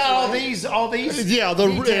they leave about all these. Yeah,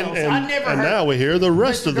 details. I never and heard- now we hear the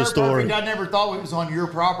rest Mr. of the Dirt story. Perfect, I never thought it was on your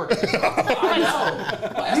property. I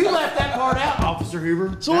know. You left that part out, Officer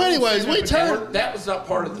Hoover. So, anyways, we turn. That was not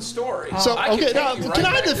part of the story. So, I can okay, take now, you right can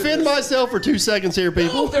I back to defend this. myself for 2 seconds here, No,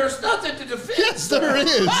 people? there's nothing to defend. Yes, there is.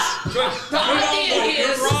 The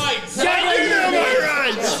idea is right.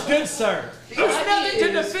 Good sir. There's nothing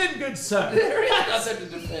to defend, good sir. there is nothing to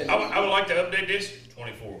defend. I would like to update this.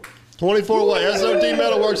 24. 24 away. SOD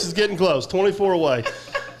Metalworks is getting close. 24 away.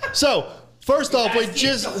 So, first off, we That's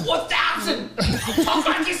just. 4,000. Talk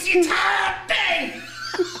like it's the entire thing.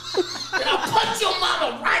 And I'll punch your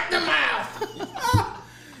mama right in the mouth.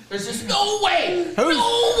 There's just no way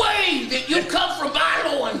that you come from my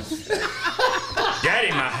loins. Daddy,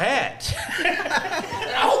 my hat. And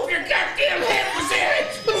I hope your goddamn head was in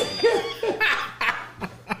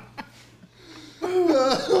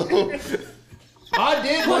it. I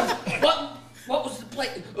did one. What was the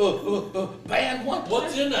plate? Band one?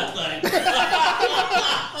 What's in that thing?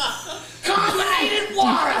 Carbonated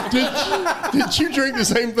water. Did you drink the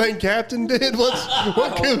same thing Captain did? What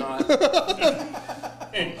could.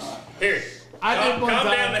 Here. I did one Calm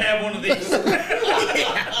time. down and have one of these.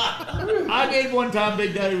 I did one time.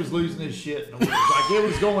 Big Daddy was losing his shit. In the woods. Like it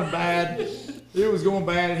was going bad. It was going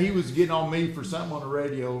bad. And he was getting on me for something on the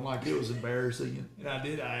radio, and like it was embarrassing. And I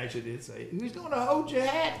actually did say, "Who's going to hold your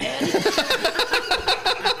hat, Daddy?"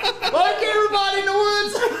 Like everybody in the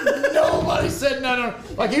woods. Nobody said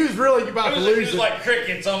nothing. Like he was really about to It lose was it. like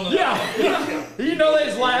crickets on the. Yeah. You know they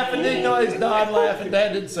was laughing. You know they was dying laughing.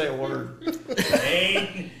 Dad didn't say a word.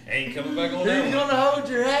 Ain't coming back on Who's that one. gonna hold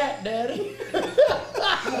your hat, Daddy?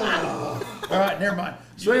 All right, never mind.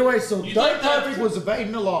 So anyway, Dirt Perfect was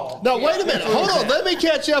evading the law. No, wait a minute. Hold on. Let me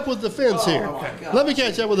catch up with the fence here. Let me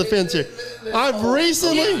catch up with the fence here. I've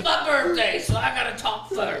recently. It's my birthday, so I gotta talk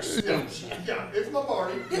first. It's my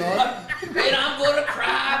party. And I'm gonna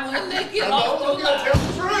cry when they get off the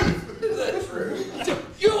line. The truth.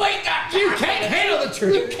 You ain't got. You can't handle the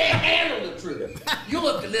truth. You can't handle the truth. You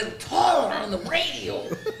look a little taller on the radio.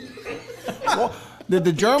 Did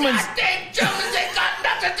the Germans? Goddamn Germans ain't got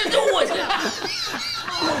nothing to do with it.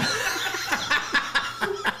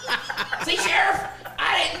 See, Sheriff,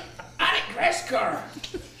 I didn't crash the car.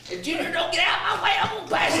 If Junior don't get out my way, I'm gonna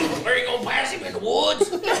pass him. Where you gonna pass him? In the woods?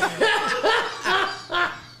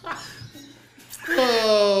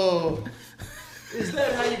 Oh. Is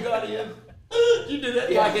that how you got in? You did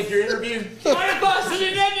that like at your interview? I busted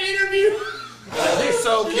in that interview.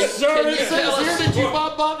 So, can you It tell says here us? that you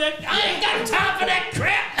bought that. I ain't got time for that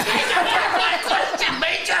crap. I ain't got time for that question,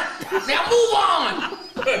 Major. Now move on.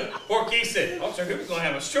 Poor Keith said, Officer Hoover's gonna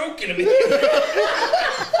have a stroke in a minute. Well,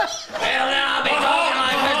 now I'll be talking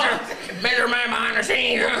like Mr. Man behind the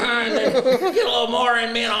scenes. Get a little more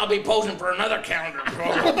in me and I'll be posing for another calendar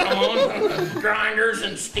program. Come on. Grinders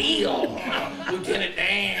and Steel. Lieutenant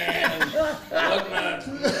Dan. Look nuts.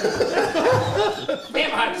 Man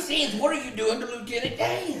behind the scenes, what are you doing to Lieutenant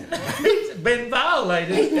Dan? He's been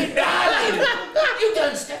violated. You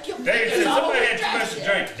done stuck your David fingers said all somebody over had the too much to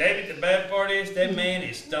jacket. drink. David, the bad part is that man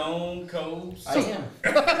is stone cold. I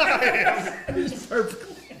am. He's perfect.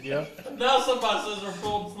 Yeah. Now somebody says they're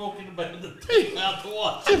full of smoking the bed of the tape out to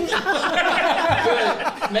watch. Good.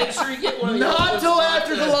 Make sure you get one of these. Not until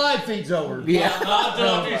after the live feed's over. Yeah. Not until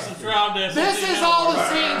after you subscribe to This is all the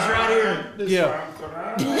scenes right here. Yeah.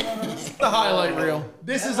 The highlight reel.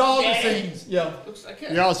 This is all the scenes. Yeah. Looks like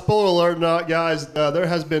it. Y'all, spoiler alert, not guys. There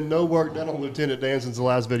has been no work done on Lieutenant Dan since the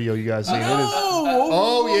last video you guys seen. It is,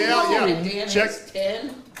 oh yeah. Dan Check has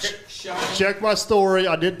 10. check my story.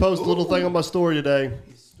 I did post a little thing on my story today.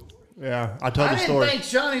 Yeah, I told I the didn't story. think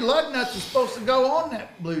Shawnee Lugnuts was supposed to go on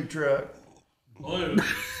that blue truck. Blue.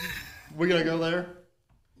 We're gonna go there.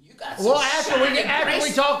 You got some Well, after we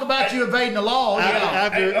shiny talk about you evading the law, yeah.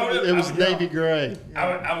 After Hey, hold up, it was I would- navy gray.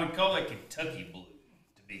 I would call it Kentucky blue,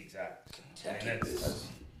 to be exact. And that's,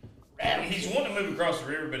 he's wanting to move across the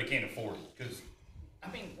river, but he can't afford it. Because, I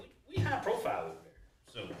mean, we high profile over there.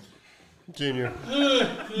 So, Junior.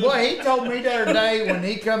 Well, he told me the other day when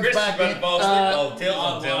he comes Chris is back about to in. fall asleep all the tales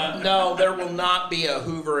I'm telling. No, there will not be a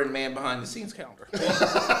Hoover and Man Behind the Scenes calendar.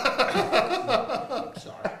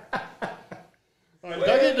 Sorry. Did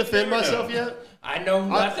I get to defend myself yet? I know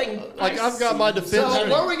nothing. Like I've got my defense. So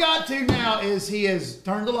where we got to now is he has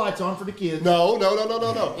turned the lights on for the kids. No.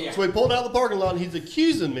 Yeah. So we pulled out of the parking lot and he's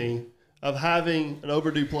accusing me of having an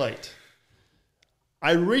overdue plate.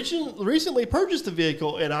 I recently purchased a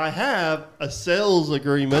vehicle and I have a sales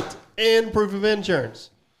agreement and proof of insurance.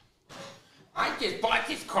 I just bought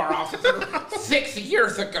this car off of her 6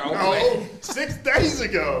 years ago. Oh, 6 days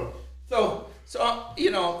ago. So So,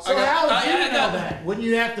 you know. So how would you know that? Wouldn't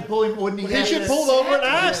you have to pull him? Wouldn't he? He have should to- pull over and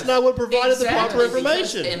ask, and I would have provided the proper Exactly,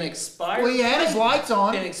 because information. An expired Well, he had his plate- lights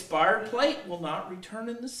on. An expired plate will not return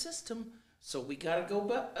in the system, so we got to go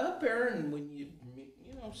up there, and when you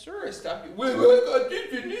know, sir, I stop you.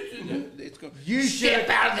 It's going. You Step should.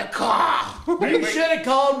 out of the car. You should have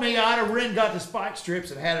called me. I'd have ridden, got the spike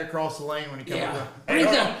strips, and had it across the lane when he comes Yeah.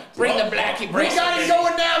 around. Bring the blackie. We got him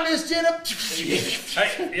going down, Miss Jenna.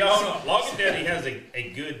 Hey, y'all, hold on. Logging Daddy has a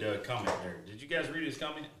good comment there. Did you guys read his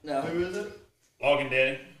comment? No. Who is it? Logging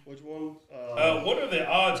Daddy. Which one? What are the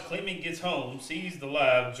odds Clement gets home, sees the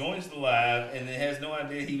live, joins the live, and then has no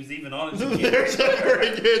idea he was even on it? There's a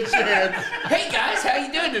very good chance. Hey guys, how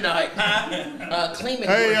you doing tonight? Cleveland,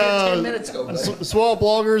 Hey, you were here 10 minutes ago. buddy. Swamp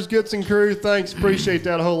Bloggers, Gits and Crew, thanks. Appreciate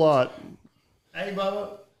that a whole lot. Hey,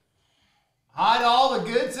 Bubba. Hi to all the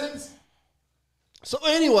Goodsons. So,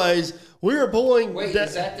 anyways, we were pulling. Wait,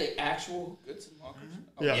 is that the actual Goodson Lockers?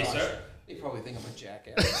 Oh, Yeah. Yes, gosh. sir. They probably think I'm a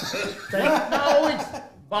jackass. No,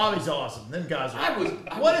 Bobby's awesome. Them guys are.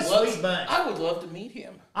 What a sweet bunch. I would love to meet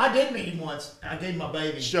him. I did meet him once. I gave him my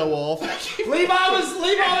baby. Show off. Levi was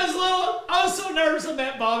little. I was so nervous I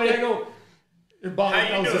met Bobby. I go, and Bobby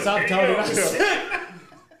How you knows this. doing? I'm Here Tony. you I said,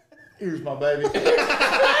 here's my baby.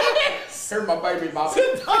 Here's my baby, Bobby.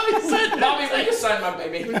 Bobby said, Bobby, will you sign my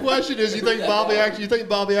baby? The question is, you think Bobby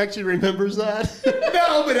actually remembers that?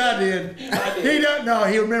 no, but I did. He doesn't. No,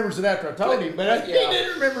 he remembers it after I told him, but he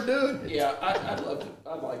didn't remember doing it. Yeah, I'd love to.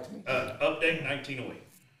 I'd like to meet him. Update 1908.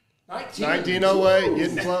 1908,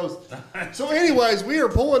 getting close. So, anyways, we are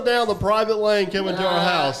pulling down the private lane coming to our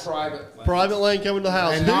house. Private lane coming to the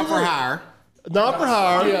house. And not for Hoover- hire. Not for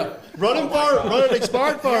hire. Yeah. Running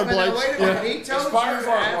expired farm But now, plates. wait a minute. He told you Expired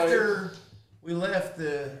farm after we left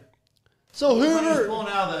the. So When he was Hoover, pulling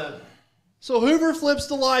out of the. Hoover flips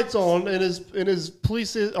the lights on in his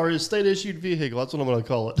police or his state issued vehicle. That's what I'm going to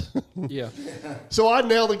call it. Yeah. So I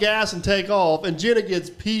nail the gas and take off, and Jenna gets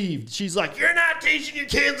peeved. She's like, "You're not teaching your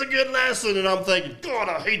kids a good lesson," and I'm thinking, "God,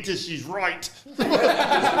 I hate this." She's right. So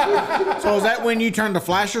is that when you turned the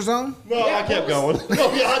flashers on? No, I kept going.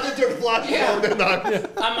 Oh yeah, I did turn the flash Yeah. on, didn't I?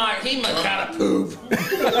 I'm like, he must got a poop.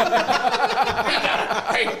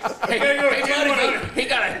 He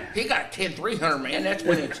got a 10-300, man. That's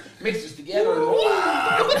when it mixes together.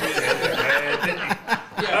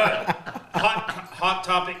 Hot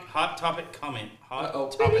topic comment. Uh-oh.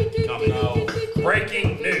 Topic comment.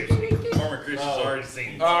 Breaking news. Farmer Chris has already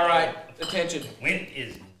seen it. All right, attention. When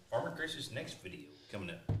is Farmer Chris's next video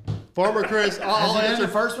coming up? Farmer Chris, I'll Has he done answer.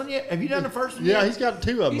 the first one yet? Have you done the first one Yeah, yet? he's got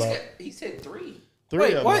 2 of them up. He said 3. 3 Wait,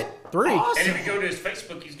 of them. what? 3? And if you go to his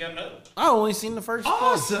Facebook, he's got another. I only seen the first one.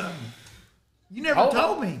 Awesome. You never Hold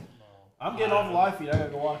told me. I'm getting off the live feed. I gotta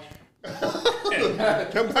go watch.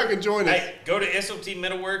 Come back and join us. Hey, go to SOT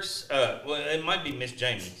Metalworks. Well, it might be Miss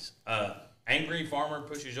Jamie's. Angry farmer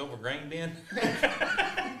pushes over grain bin.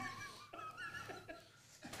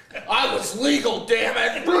 I was legal, damn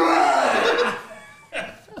it.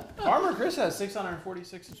 Farmer Chris has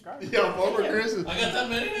 646 subscribers. Yeah, Farmer Chris is. I got that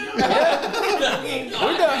many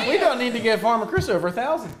now? We don't need to get Farmer Chris over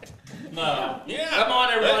 1,000. No. Yeah. Come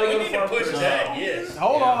on, everybody, We go need to to Farmer push Chris. that. Yes.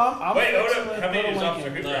 Hold on, I'm Wait, hold fixing up. to How many put a does link Officer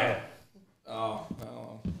in. Hoover have? Oh.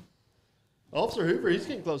 Officer Hoover, he's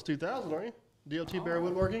getting close to 2,000, aren't you? DOT Bear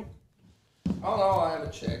Woodworking? Oh, no, I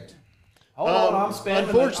haven't checked. Hold on, I'm spamming.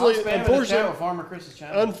 Unfortunately- I'm spamming the chat with Farmer Chris's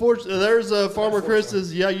channel. Unfortunately, there's Farmer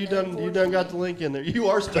Chris's. Yeah, you done got the link in there. You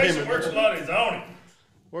are Jason spamming. works a lot. He's on it.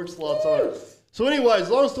 Works lots on it. So, anyways,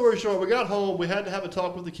 long story short, we got home. We had to have a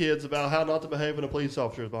talk with the kids about how not to behave when a police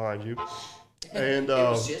officer is behind you. And It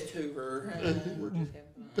was just Hoover. We're just having fun.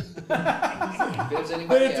 If there's But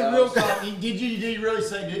anybody if the real else. cop, did you really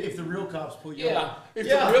say that if the real cops pull you Yeah, over? if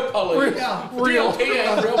Yeah. the real police. Yeah. Real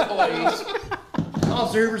police.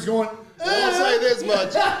 Officer Hoover's going. I'll say this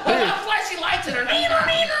much. Flashy lights in her.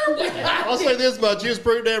 I'll say this much. He was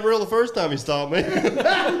pretty damn real the first time he stopped me.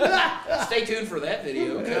 Stay tuned for that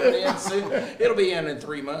video coming in soon. It'll be in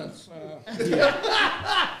 3 months.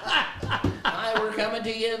 Hi, we're coming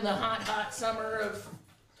to you in the hot summer of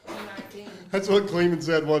 2019. That's what Cleveland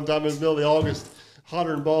said one time in the middle of August.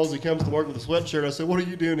 Hotter than balls. He comes to work with a sweatshirt. I said, "What are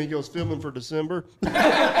you doing?" He goes, "Filming for December." Pat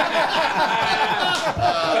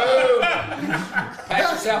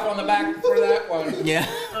yourself on the back for that one. Yeah.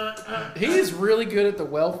 He's really good at the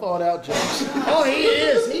well thought out jokes. Oh, he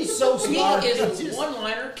is. He's so He smart. is a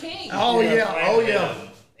one-liner king. Oh yeah. Oh yeah.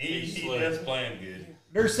 He does playing good.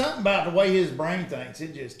 There's something about the way his brain thinks.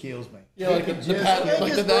 It just kills me. Yeah, like the I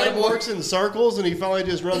think his brain works in circles, and he finally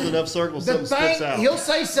just runs enough circles, The something sticks thing, out. he'll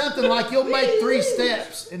say something like, "You'll make 3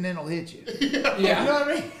 steps," and then he'll hit you. You know Yeah. what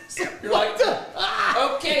I mean? You're like,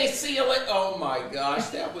 Okay, see you later. Oh my gosh,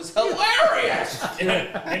 that was hilarious.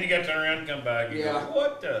 Then you got to turn around and come back. And Yeah. Go,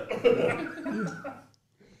 what the?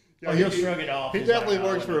 Oh, he'll shrug it off. He He's definitely like,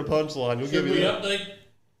 works for a punchline. We'll give Should you we that. update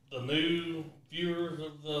the new viewers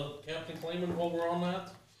of the Captain Kleeman while we're on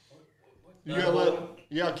that? You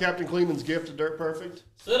got Captain Kleeman's gift to Dirt Perfect?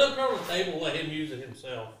 Sit up on the table, let him use it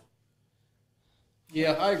himself.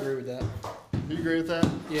 Yeah, I agree with that. You agree with that?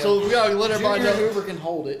 Yeah. So we gotta let everybody Junior know. Hoover can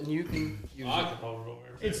hold it, and you can use I it. can hold it over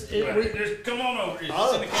there. Just come on over. Just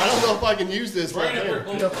I in the don't know if I can use this Bring right it here.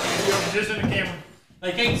 over close. Just in the camera.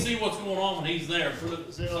 They can't see what's going on when he's there. Put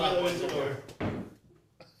it sideways over.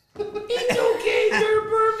 It's okay, Dirt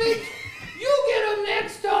Perfect. You'll get them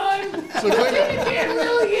next time. So quick, It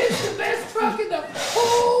really is the best truck in the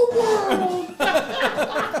whole world. The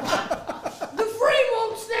frame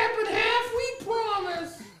won't snap in half, we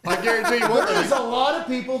promise. I guarantee you one There's thing. a lot of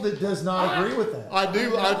people that does not agree with that. I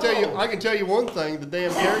can tell you one thing. The damn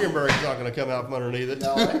Carrierberg's not going to come out from underneath it.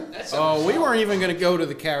 Oh, we weren't even going to go to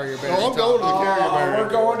the carrier bear. I'm going to the Oh, Carrierberg. we're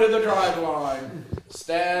going to the drive line.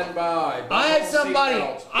 Stand by. I had somebody-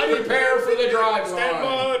 I didn't- prepare for the drive Stand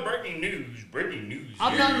line. by. Breaking news. Breaking news.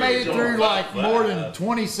 I've not made it through like more than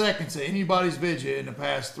 20 seconds of anybody's video in the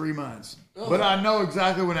past 3 months. But I know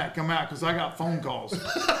exactly when that come out because I got phone calls.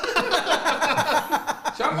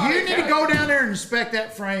 Somebody You need to go down there and inspect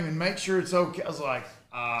that frame and make sure it's okay. I was like,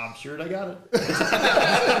 I'm sure they got it.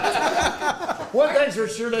 One thing's for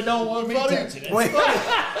sure, they don't want me touching it. Wait,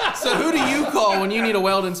 so who do you call when you need a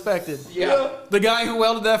weld inspected? Yeah. The guy who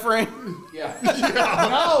welded that frame? Yeah.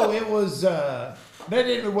 No, it was, they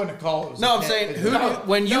didn't, it wasn't a call. It was No, a I'm saying, no.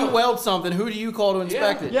 when you weld something, who do you call to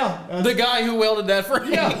inspect it? Yeah. The guy who welded that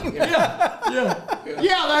frame?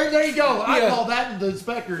 Yeah, there you go. I Yeah. call that the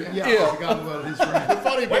inspector. Yeah, Yeah. the guy who welded his frame. The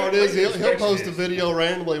funny part is he'll inspection post a is. video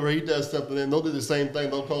randomly where he does something and they'll do the same thing.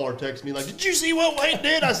 They'll call or text me like, "Did you see what Wade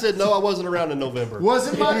did?" I said, "No, I wasn't around in November."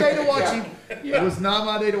 Wasn't my day to watch him. It was not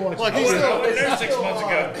my day to watch Like him. he's I still. was there 6 months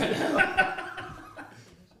ago.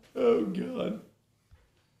 Oh, God.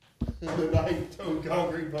 The 9-ton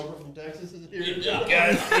concrete bumper from Texas is here.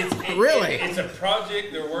 Guys, Really? It's a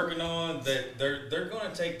project they're working on that they're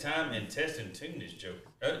going to take time and test and tune this joke.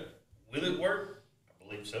 Will it work? I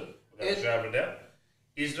believe so. Without a shadow of a doubt.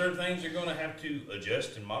 Is there things you're going to have to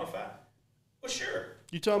adjust and modify? Well, sure.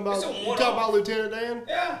 You talking about It's a you one-off. talking about Lieutenant Dan?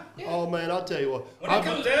 Yeah. Oh man, I'll tell you what. When it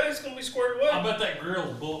comes out, it's going to be squared away. I bet that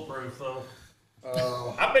grill's bulletproof though.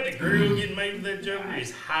 I bet the grill getting made for that joker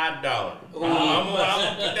is high dollar. I'm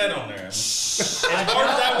gonna put that on there. As hard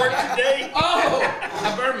as I work today, Oh,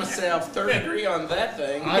 I burned myself 3rd degree on that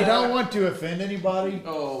thing. I don't want to offend anybody,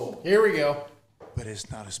 Oh. Here we go. but it's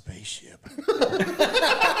not a spaceship.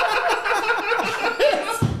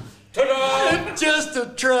 ta-da! Just a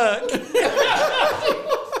truck.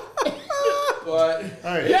 What?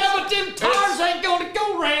 Hey, Yeah, but them tires ain't gonna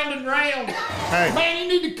go round and round. hey, Man,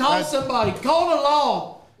 you need to call somebody. Call the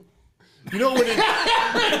law. you know what we need?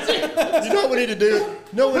 You know what we need to do?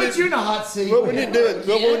 No, we Put need. you in a hot seat. What we need to do it.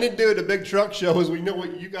 What we need to do at the big truck show is we know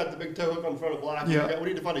what you got the big tow hook on the front of Black. Yeah. We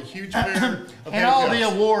need to find a huge pair of And all the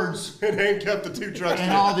handcuffs awards. and handcuff the 2 trucks.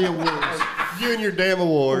 And all the awards. You and your damn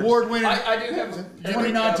awards. Award winner, I do have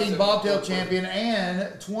 2019 Bobtail champion,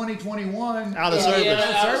 and 2021 Out of service.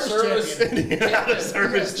 out of service. champion. Out of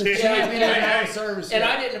service champion. Champion and out of service. And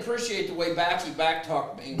I didn't appreciate the way Backy back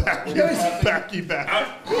talked me. Back you back.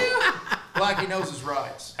 Blackie knows his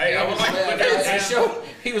rights. Hey, I would like to put that down.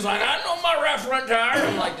 He was like, I know my right front tire.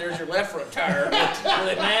 I'm like, there's your left front tire. Will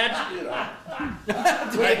it match? You know.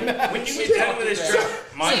 Hey, when you get done with this truck, So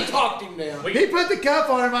Mike, he talked him down. He put the cuff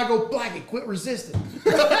on him. I go, Blackie, quit resisting.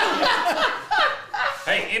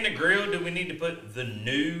 hey, in the grill, do we need to put the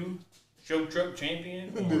new show truck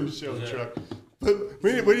champion? New show truck.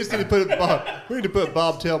 We just need to put Bob. We need to put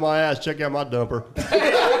Bob Tell My Ass. Check out my dumper.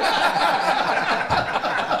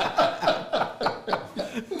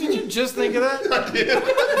 Did you just think of that? I did.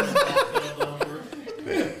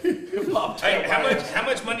 Hey, how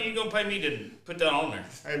much money are you gonna pay me to put that on there?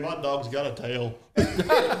 Hey, my dog's got a tail.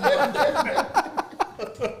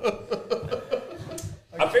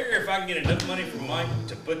 I figure if I can get enough money from Mike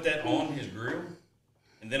to put that on his grill,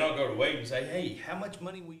 and then I'll go to Wade and say, hey, how much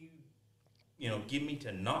money will you give me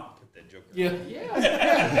to not put that joker on?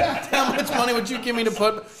 Yeah. How much money would you give me to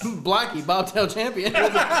put Blackie, Bobtail champion? Hey,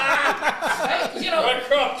 you know, Right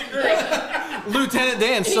across the grill. Lieutenant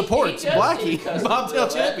Dan he supports does Blackie, need custom Bobtail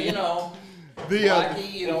grill, champion. You know, The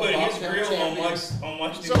Blackie, you know, Put his Bobtail grill on champion.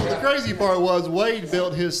 my so the crazy part was Wade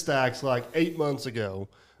built his stacks like 8 months ago.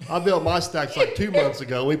 I built my stacks like 2 months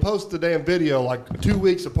ago. We posted the damn video like 2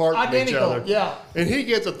 weeks apart from each Identical, other. yeah. And he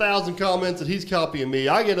gets 1,000 comments and he's copying me.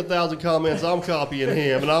 I get 1,000 comments, I'm copying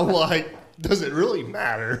him. And I'm like, does it really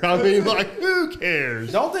matter? I mean, like, who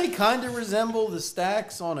cares? Don't they kind of resemble the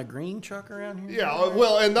stacks on a green truck around here? Yeah,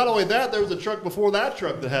 well, and not only that, there was a truck before that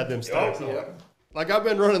truck that had them stacks on it. Like, I've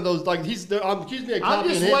been running those, like, I'm accusing me of I'm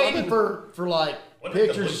copying just him. waiting for like What is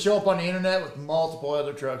pictures the- to show up on the internet with multiple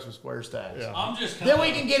other trucks with square stacks. Yeah. I'm just Then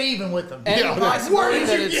we can get even with them. And Where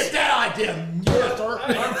did you get that idea?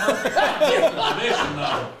 Tradition,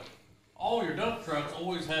 though. All your dump trucks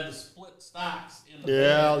always had the split stacks in the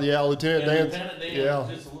bed. Yeah, Lieutenant And Dan. Lieutenant Dan Yeah. was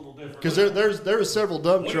just a little different. Because there was several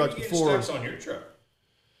dump When trucks did you get before. stacks on your truck?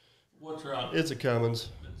 What truck? It's a Cummins.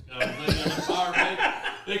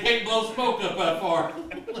 They can't blow smoke up that far.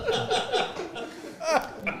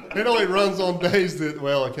 It only runs on days that,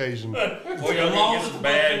 well, occasion. Well, y'all gonna get some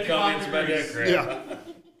bad comments about that crap. Yeah.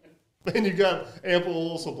 And you got ample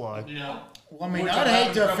oil supply. Yeah. Well, I mean, Which I'd I'm hate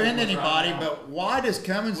having to trouble offend with anybody, right now. but why does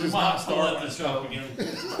Cummins We just might not have to start let this up again.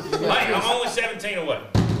 Hey, I'm only 17 away.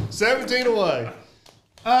 17 away.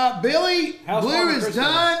 Billy, How's Blue Farmer is Chris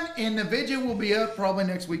done, and the video will be up probably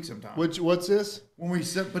next week sometime. What's this? When we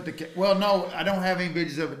put the well, no, I don't have any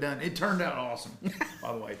videos of it done. It turned out awesome,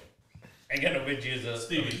 by the way. Ain't got no videos of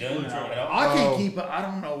Stevie's done blue truck. at all. I can't Oh. keep up. I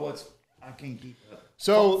don't know what's. I can't keep up.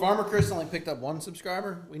 So, Farmer Chris only picked up one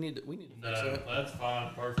subscriber. We need to fix No, that. that's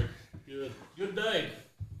fine. Perfect. Good day.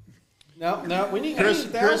 No, we need Chris-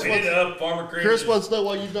 we need Chris- Hit it up, Farmer Chris. Chris wants to know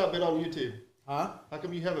why you've not been on YouTube. Huh? How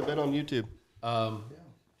come you haven't been on YouTube?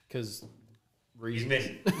 Because He's reasons.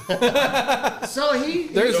 busy. So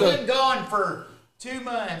he's There's been gone for 2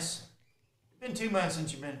 months. It's been 2 months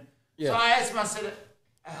since you've been. Yeah. So I asked him. I said,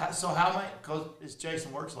 "So how many?" Because it's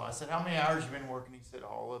Jason works a lot. I said, "How many hours you been working?" He said,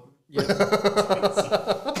 "All of them."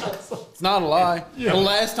 It's not a lie. The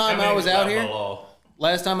last time I was out here, Law.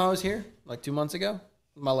 last time I was here, like 2 months ago,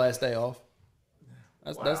 my last day off.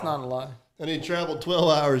 That's not a lie. And he traveled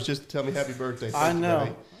 12 hours just to tell me happy birthday. I Thank you, know.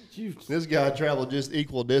 buddy. This guy traveled just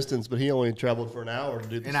equal distance, but he only traveled for an hour to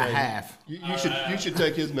do the And same. a half. You should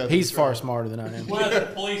take his method. He's of far travel. smarter than I am. With a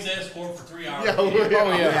police escort for 3 hours. Yeah, Oh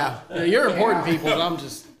yeah. You're important people. I'm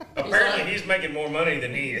just. Apparently, he's making more money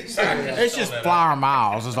than he is. It's just flower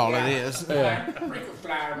miles, is all it is. Frequent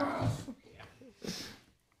flyer miles.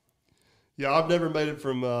 Yeah, I've never made it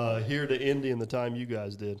from here to Indy in the time you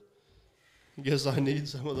guys did. I guess I need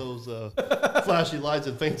some of those flashy lights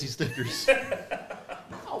and fancy stickers.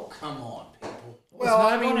 Oh, come on, people. Well,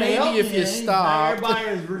 I mean, maybe if you stop.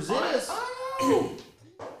 Everybody resists.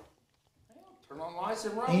 Turn on lights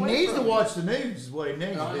and run He away needs to from watch the news. Is what he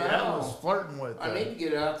needs to I do. That know. was flirting with. I need to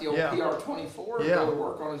get out the old Yeah. PR24 and Yeah. go to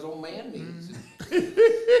work on his old man knees. One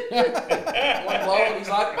blow and he's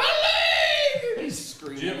like, my leg! He's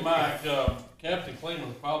screaming. Jim Mack, Captain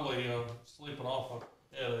Cleveland's probably sleeping off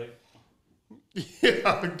a headache.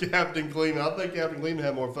 Yeah, Captain Cleveland. I think Captain Cleveland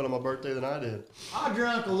had more fun on my birthday than I did. I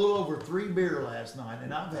drank a little over 3 beer last night,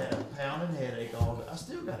 and I've had a pounding headache all day. I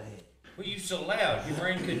still got a headache. Well, you so loud. Your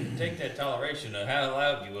brain couldn't take that toleration of how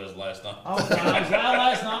loud you was last night. Oh, I was loud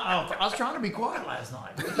last night. I was trying to be quiet last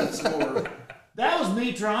night. That was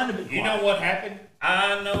me trying to be quiet. You know what happened?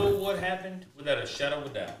 I know what happened without a shadow of a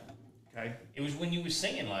doubt. Okay. It was when you was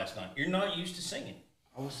singing last night. You're not used to singing.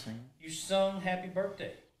 I was singing. You sung Happy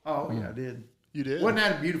Birthday. Oh, yeah, I did. You did? Wasn't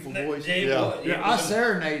that a beautiful voice? It Yeah. was- it Yeah, I was a-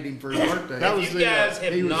 serenaded him for his birthday. That was you the, guys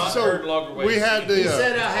have he was- not so heard Logger Way we had sing. He the.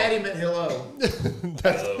 said I had him at hello.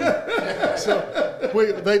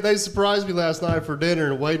 They surprised me last night for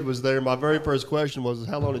dinner, and Wade was there. My very first question was,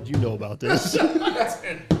 "How long did you know about this?"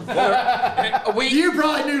 A week. You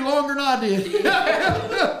probably knew longer than I did.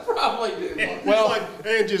 Probably do. Well, like,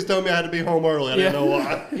 Ann just told me I had to be home early. I didn't know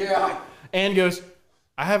why. Yeah. And goes,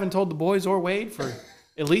 I haven't told the boys or Wade for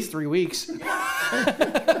at least 3 weeks.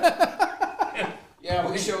 Yeah,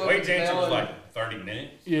 we show up. Wade's at answer Bell was and- like 30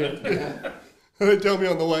 minutes. Yeah. They told me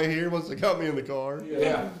on the way here once they got me in the car.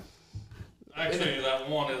 Yeah. Actually, that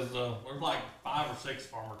one is, there's like 5 or 6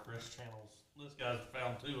 Farmer Chris channels. This guy's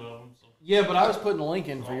found 2 of them. So. Yeah, but I was putting a link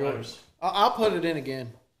in for yours. I'll put it in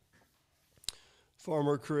again.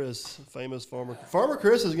 Farmer Chris, famous Farmer. Farmer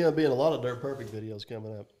Chris is going to be in a lot of Dirt Perfect videos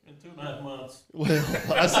coming up. In 2.5 months. Well,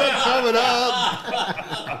 I said coming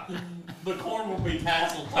up. The corn will be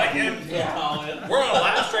tasseled. Yeah. We're on a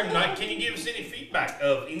live stream tonight. Can you give us any feedback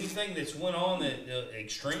of anything that's went on that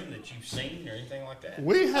extreme that you've seen or anything like that?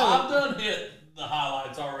 We I've have. done hit the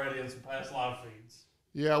highlights already in some past live feeds.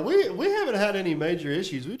 Yeah, we haven't had any major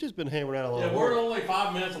issues. We've just been hammering out a little. Yeah, we're only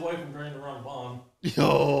 5 minutes away from draining the wrong pond.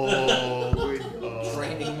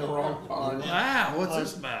 Draining the wrong pond. Wow, what's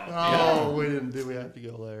this about? Oh, we didn't do. We have to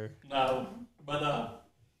go there. No, but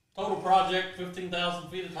total project 15,000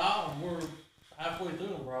 feet of tile, and we're halfway through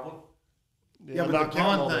them probably. Yeah, but the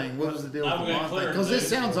pond thing, what was the deal with the pond thing? Because this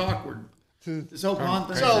sounds awkward. This whole pond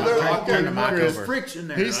thing. So there's friction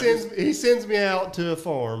there. He sends me out to a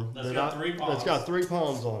farm That's got 3 ponds. That's got 3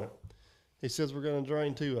 ponds on it. He says we're going to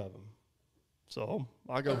drain 2 of them. So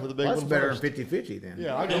I go for the big one. That's better first. than 50-50 then.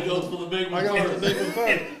 Yeah, I He goes for the big one. I go for first. the big one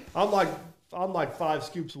first. I'm like 5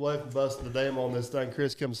 scoops away from busting the dam on this thing.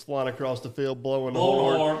 Chris comes flying across the field, blowing the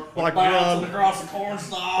horn, like bouncing run, across the corn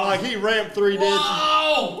stalk. like he ramped 3 ditches.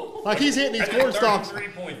 Whoa! Like he's hitting these That's corn a stalks.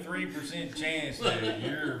 33.3% chance that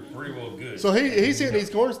you're pretty well good. So he's hitting these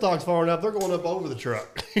corn stalks far enough, they're going up over the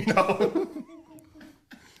truck. You know.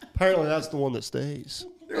 Apparently that's the one that stays.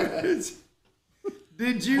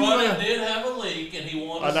 Did you? But it did have a leak, and he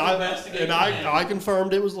wanted to investigate. And I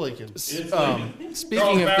confirmed it was leaking. It's leaking. Speaking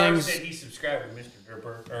Charles of Bowers things, said he subscribed to Mr.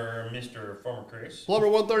 Gerber, or Mr. Farmer Chris. Plumber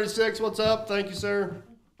 136, what's up? Thank you, sir.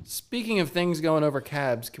 speaking of things going over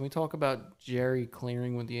cabs, can we talk about Jerry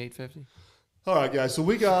clearing with the 850? All right, guys. So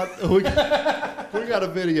we got a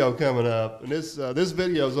video coming up, and this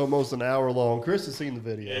video is almost an hour long. Chris has seen the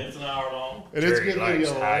video. Yeah, it's an hour long. And it's a good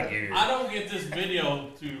video. I don't get this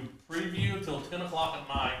video to preview until 10 o'clock at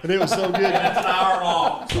night. And it was so good. And it's an hour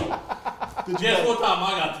long. So guess what time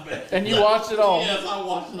I got to bed? And you watched it all. Yes, I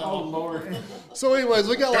watched it all. Oh, Lord. So, anyways,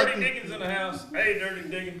 we got Dirty Diggins in the house. Hey, Dirty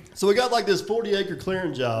Diggins. So we got like this 40-acre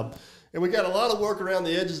clearing job, and we got a lot of work around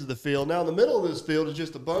the edges of the field. Now, in the middle of this field is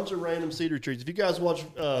just a bunch of random cedar trees. If you guys watch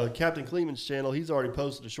Captain Kleeman's channel, he's already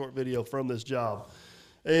posted a short video from this job.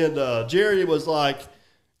 And Jerry was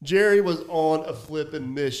on a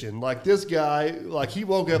flipping mission. Like, this guy, like, he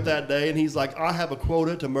woke up that day and he's like, I have a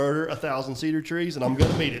quota to murder 1,000 cedar trees, and I'm going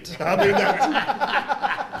to meet it. I mean,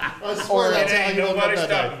 I swear that's how he woke up that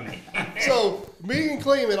day. So, me and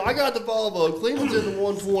Kleeman, I got the Volvo. Kleeman's in the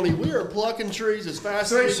 120. We are plucking trees as fast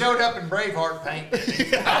So he as showed up in Braveheart paint.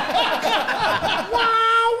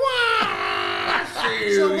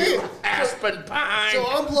 Aspen pine. So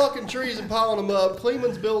I'm plucking trees and piling them up.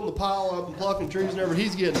 Kleeman's building the pile up and plucking trees whenever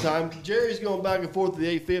he's getting time. Jerry's going back and forth with the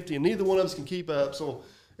 850, and neither one of us can keep up. So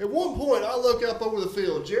at one point, I look up over the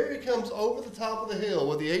field. Jerry comes over the top of the hill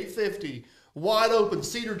with the 850, wide open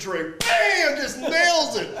cedar tree. Bam! Just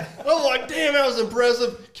nails it. I'm like, damn, that was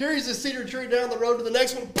impressive. Carries the cedar tree down the road to the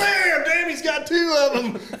next one. Bam! Damn, he's got 2 of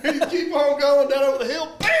them. He keep on going down over the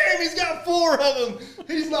hill. Bam! He's got 4 of them.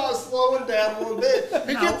 He's not slowing down one bit.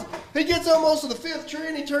 He gets almost to the 5th tree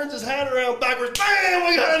and he turns his hat around backwards. Bam!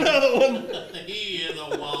 We got another one. He is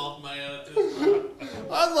a wild man at this time.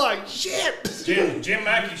 I was like, shit. Jim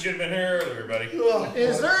Mackey should have been here earlier, buddy.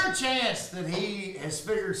 Is there a chance that he has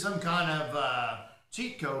figured some kind of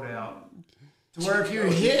cheat code out to where if you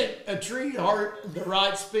hit a tree hard the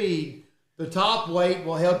right speed, the top weight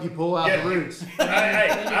will help you pull out the roots?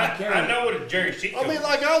 I know what a Jerry cheat code. I mean,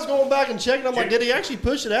 like, I was going back and checking. I'm like, did he actually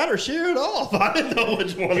push it out or shear it off? I didn't know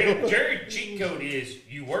which one it was. Jerry cheat code is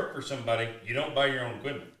you work for somebody, you don't buy your own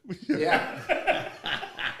equipment. Yeah.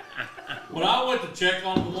 When I went to check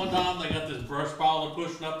on them one time, they got this brush pile they're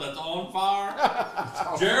pushing up that's on fire.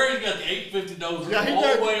 Jerry's got the 850 dozer Yeah,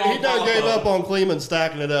 all the way on he done top gave of up on Kleeman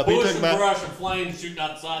stacking it up. He took pushing about brush and flames shooting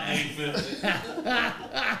outside the 850.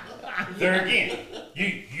 There again,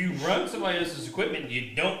 you run somebody else's equipment,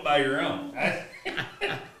 you don't buy your own.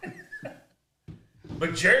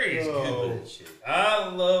 But Jerry is good with this shit. I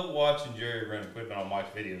love watching Jerry run equipment on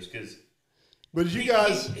Mike's videos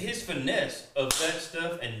because his finesse of that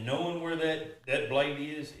stuff and knowing where that blade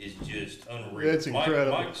is just unreal. It's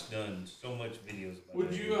incredible. Mike's done so much videos about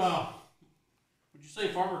Would that. you say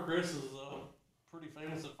Farmer Chris is pretty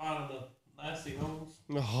famous at finding the nasty holes?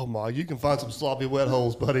 Oh my, you can find some sloppy wet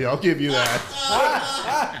holes, buddy. I'll give you that.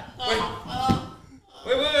 Wait,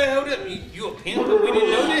 hold up. You a pimp and we didn't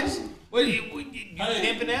know this? What, you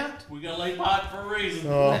pimping out? We got laid pipe for a reason.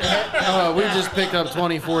 We just picked up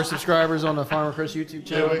 24 subscribers on the Farmer Chris YouTube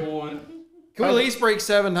channel. Boy. Can we at least break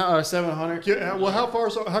 700? Well, how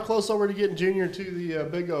close are we to getting Junior to the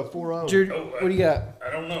big 4-0? Jude, what do you got?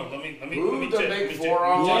 I don't know. Let me Ooh, the check. big Let me check.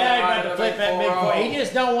 4-0. Yeah, you got to flip that big boy. He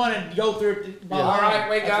just don't want to go through it. All right,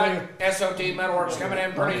 we got SOT Metalworks coming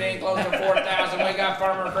in pretty neat, close to 4,000. We got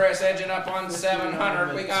Farmer Chris edging up on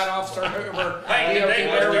 700. We got Officer Hoover, Hey, DOT they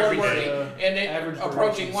Bear watched every Woodworking, day. and then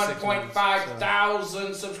approaching 1.5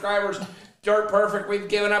 thousand subscribers. Dirt Perfect, we've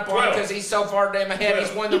given up on 12. because he's so far damn ahead.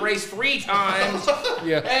 He's won the race 3 times.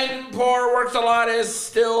 Yeah. And Poor Works a Lot is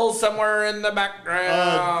still somewhere in the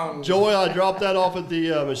background. Joy, I dropped that off at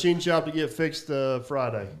the machine shop to get fixed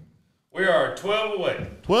Friday. We are 12 away.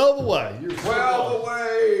 12 away. You're 12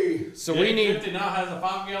 away. So we need. 50 now has a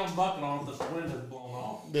 5-gallon bucket on it. The wind has blown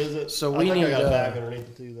off. Is it? So I we think need, I got a bag underneath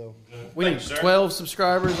it too, though. We need Thanks, sir. 12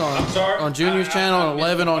 subscribers I'm sorry. on Junior's channel and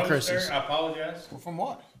 11 on Chris's. Chris's. I apologize. From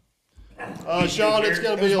what? Sean, it's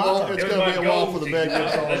gonna be a long. It's gonna be a while for the bed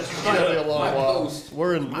gets on. It's gonna be a long My while. post.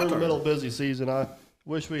 We're in the middle of busy season. I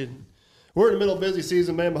wish we're in the middle of busy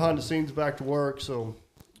season. Man behind the scenes back to work. So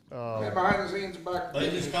Man behind the scenes back.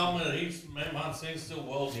 They just commented he's man behind the scenes still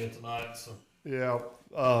welding it tonight. So yeah,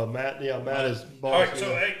 Matt. Yeah, Matt is boss. All right, so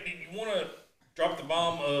hey, you want to drop the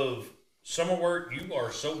bomb of summer work? You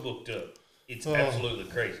are so booked up. It's absolutely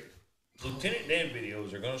crazy. Lieutenant Dan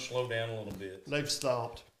videos are going to slow down a little bit. They've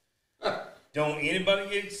stopped. Don't anybody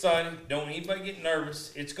get excited. Don't anybody get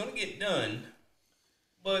nervous. It's going to get done,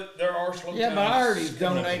 but there are slow Yeah, times. but I already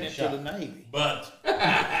coming up in donated the to shop. the Navy. but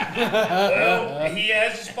Well, he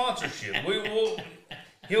has a sponsorship.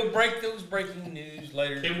 He'll break those breaking news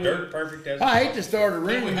later. Can we- Dirt Perfect has. I hate to start a can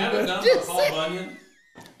we rumor, have it but done by just Paul say- Bunyan?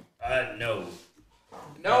 No.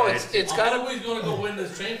 No, it's I got know to. he's going to go win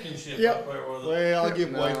this championship Yep. up there with it. Well, I'll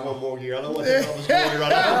give Wade one more year. I don't want to tell his story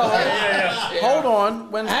right now. Yeah. Hold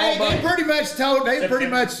on. When's Hey, Paul they Bunyan? pretty much told. They pretty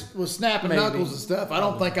much was snapping Maybe. knuckles and stuff. I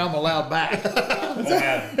don't think I'm allowed back.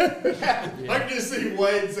 I can just see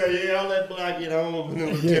Wade say, "Yeah, I'll let Black get home." And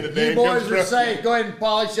then Lieutenant Dan You boys comes are around. safe. Go ahead and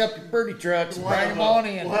polish up your birdie trucks and bring them on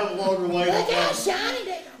in. We'll have a longer wait. Look how shiny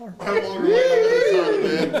they are. Have a longer wait on the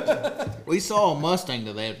other side, man. We saw a Mustang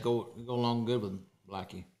that they go along good with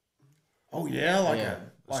Blackie. Oh yeah, like Yeah,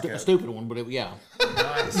 a a stupid one, but yeah.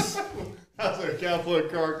 nice. That's a cowboy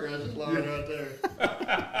car crash line right there.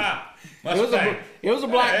 Mustang. It was a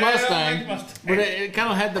black Yeah, Mustang, black Mustang. but it kind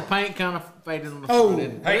of had the paint kind of faded on the Oh, front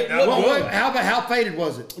end. Hey, now, how faded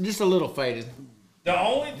was it? Just a little faded. the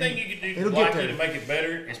only thing you can do It'll to get Blackie there. to make it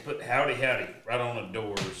better is put "Howdy Howdy" right on the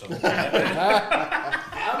door or something.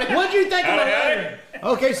 What'd you think of my Howdy, howdy. lettering?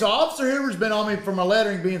 Okay, so Officer Hoover's been on me for my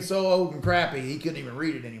lettering being so old and crappy he couldn't even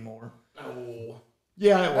read it anymore. Oh.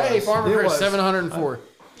 Yeah, it was. Hey, Farmer It Chris, was. 704.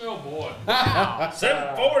 Oh boy.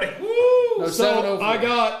 740. Woo! No, So 704. I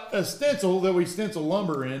got a stencil that we stencil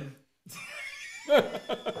lumber in.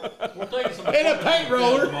 We'll take some And a paint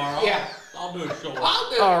roller. tomorrow. Yeah. I'll do a short. I'll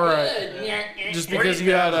do All it right. good. Just because you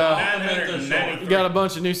got $3,993. you got a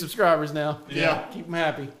bunch of new subscribers now. Yeah. Keep them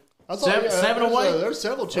happy. I thought, Seven away? There's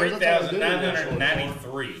several chairs. I thought we did it eventually.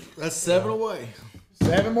 $3,993. That's 7 away.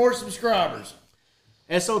 7 more subscribers.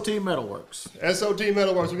 SOT Metalworks. SOT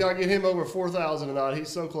Metalworks. We gotta get him over 4,000 tonight. He's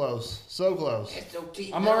so close. So close.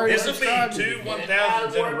 I'm already This will subscribed. be 2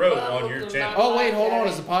 1,000s in a row on your channel. Oh wait, hold on.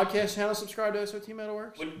 Is the podcast channel subscribed to SOT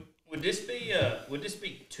Metalworks? Would this be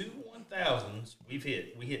 2 1,000s? We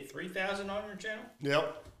hit 3,000 on your channel.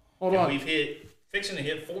 Yep. Hold And on. we've fixing to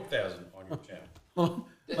hit 4,000 on your channel.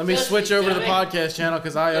 Let me switch over to the podcast channel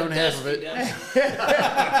because I own half of it.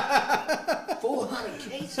 400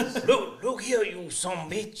 cases. Look here, you son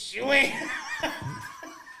bitch. You ain't.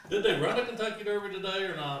 Did they run a Kentucky Derby today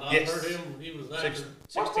or not? I Yes. heard him. He was after.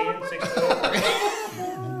 16, 16.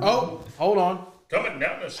 Oh, hold on. Coming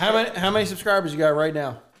down the street How many subscribers you got right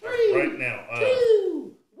now? right now.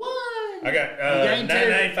 2, 1. I got Game 2.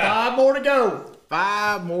 995. 5 more to go.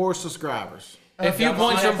 5 more subscribers. A few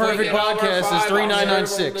points from Perfect Podcast is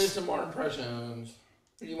 3,996. Do some more impressions.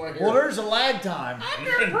 You want to hear? Well, there's a lag time.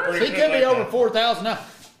 It's been pretty He good could be like over that. 4,000 now.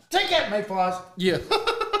 Take that, Mayflies. Yeah.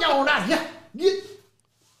 No, not yeah. Get.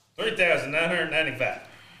 3,995.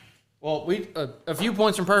 Well, we a few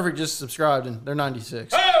points from Perfect just subscribed and they're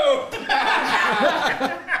 96. Oh!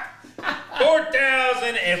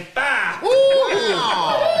 4,005.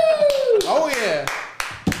 Oh yeah.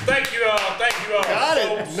 Thank you all. Thank you all. Got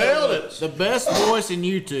it. Nailed it. The best voice in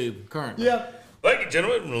YouTube currently. Yep. Thank you,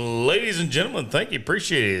 gentlemen. Ladies and gentlemen, thank you.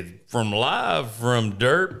 Appreciate it. From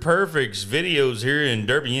Dirt Perfect's videos here in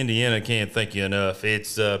Derby, Indiana. Can't thank you enough.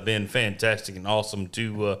 It's been fantastic and awesome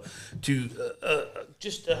to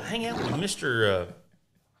just hang out with Mr.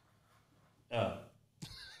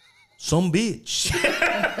 Some bitch.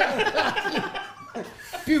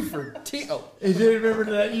 Buford T. Oh. You didn't remember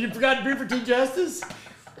that? You forgot Buford T. Justice?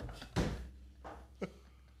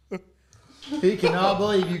 He cannot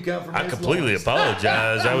believe you come from I this completely long.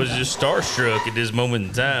 apologize. I was just starstruck at this moment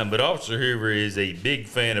in time. But Officer Hoover is a big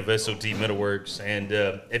fan of SOT Metalworks. And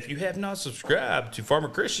if you have not subscribed to Farmer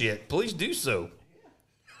Chris yet, please do so.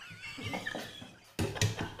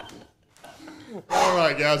 All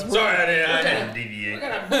right, guys. Sorry, I didn't We're deviate.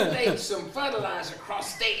 gonna make some fertilizer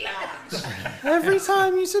across state lines. Every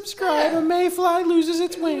time you subscribe, a mayfly loses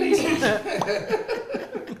its wings.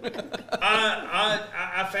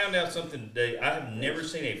 I found out something today. I have never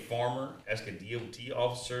seen a farmer ask a DOT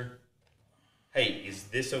officer, "Hey, is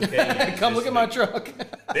this okay? Come look at my truck.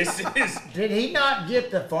 This is." Did he not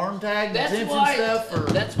get the farm tag That's exemption why. stuff? Or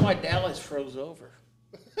That's why Dallas froze over.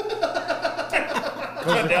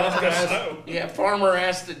 Dallas got snow. Yeah, farmer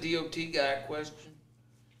asked the DOT guy a question,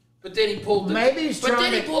 but then he pulled the. Maybe he's But trying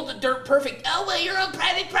then he to- pulled the dirt perfect. Oh well, you're on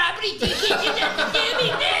private property. You can't do nothing.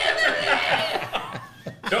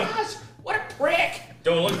 Gosh, what a prick!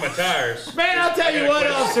 Don't look at my tires. Man, I'll tell you what,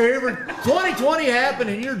 Officer Hoover, 2020 happened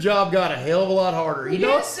and your job got a hell of a lot harder. You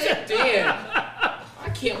know? Yes, it did. I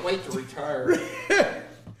can't wait to retire.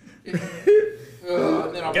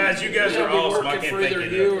 And then I'll Guys, be, you guys then are I'll be awesome. I working can't for thank either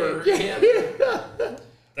you you or him.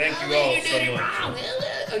 Thank you all You so did it much. wrong.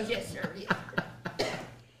 Oh, yes, sir.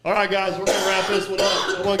 All right, guys, we're gonna wrap this one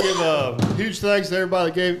up. I want to give huge thanks to everybody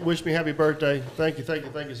that wished me happy birthday. Thank you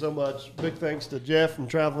so much. Big thanks to Jeff from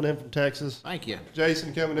traveling in from Texas. Thank you.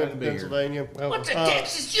 Jason coming in from be here. Pennsylvania. What's a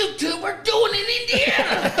Texas YouTuber doing in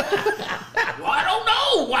Indiana? Well, I don't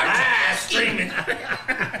know. Why are you asking? Streaming.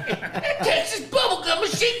 That Texas bubblegum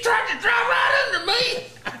machine tried to drive right under me.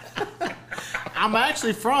 I'm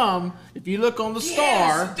actually from, if you look on the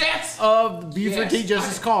star That's of Buford Yes, T.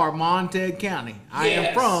 Justice Carr, Montague County. I am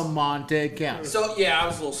Yes. from Montague County. so. Yeah, I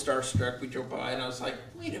was a little starstruck. We drove by, and I was like,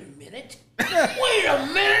 "Wait a minute! Wait a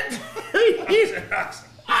minute!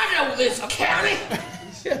 I know this county.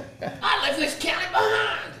 I left this county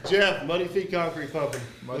behind." Jeff, Muddy Feet Concrete Pumping.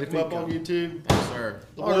 Look him up on YouTube. Yes, sir.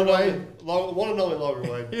 The one and only Logan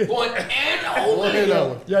Wade. One and only. One and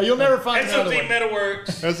only. Yeah, you'll never find another SOT one.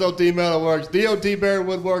 Metalworks. SOT Metalworks, DOT Barry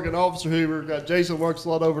Woodwork, and Officer Hoover. Got Jason Works a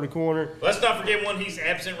lot over in the corner. Let's not forget one. He's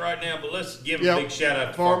absent right now, but let's give him Yep. a big shout out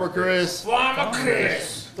to Farmer Chris. Farmer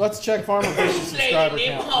Chris. Let's check Farmer Chris's subscriber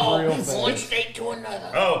Letting him count home real from fast. one state to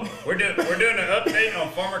another. Oh, we're doing an update on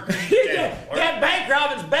Farmer Chris channel. That bank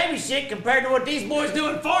robbing's baby shit compared to what these boys do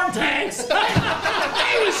in farm tags.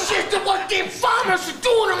 Baby shit to what them farmers are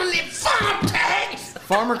doing on them farm tags.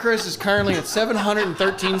 Farmer Chris is currently at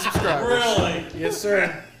 713 subscribers. Really? Yes,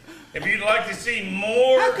 sir. If you'd like to see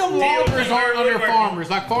more, How come loggers aren't under farmers?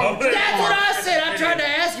 Like farmers. That's what I said. I tried to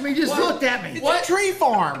ask him. He just looked at me. It's a tree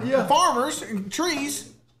farm. Farmers and trees.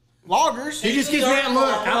 Loggers. He just gives me that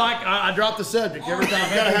look. I drop the subject every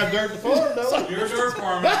time. Gotta have dirt to farm, don't we? You're a dirt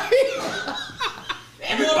farmer.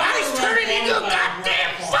 Everybody's turning into a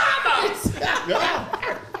goddamn farmer.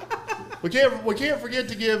 We can't forget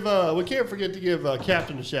to give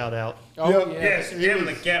Captain a shout out. Oh, yeah. Yes, Kevin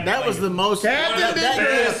the Captain. That was the most. Captain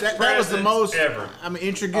That was the presents most. ever. I mean,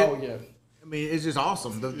 intricate. Oh, yeah. I mean, it's just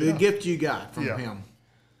awesome. The gift you got from Yeah. him.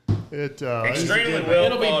 Extremely well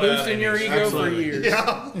It'll be thought out boosting and your ego for Absolutely. years.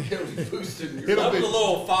 Yeah, Boosting it'll That was be. a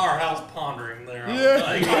little firehouse pondering there.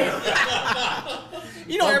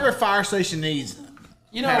 You know, every fire station needs.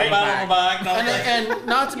 You know, Pat on the back. and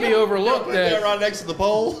not to be overlooked Put that that right next to the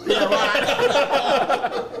pole.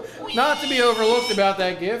 not to be overlooked about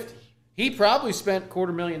that gift. He probably spent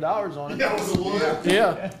 $250,000 on it. That was the wood.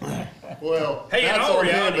 Yeah. Well, Hey, in that's all on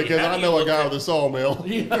him reality, because how I do know you a look guy at- with a sawmill.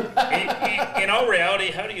 In all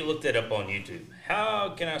reality, how do you look that up on YouTube? How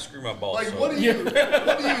can I screw my balls? Like, up? what do you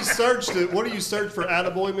search for?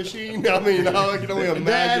 Attaboy machine? I mean, I can only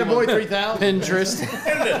imagine. Attaboy 3000. Pinterest.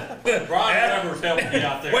 Brian Weber's helping me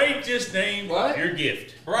out there. Wait, just name What? your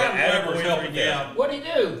gift. Brian The Weber's Attaboy helping me 3000. out. What'd he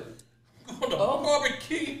do? I'm gonna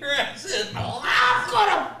barbecue your ass in. I'm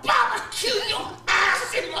gonna barbecue your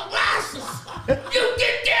ass in molasses. You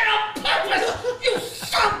did that on purpose, you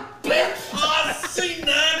son of a bitch. I've seen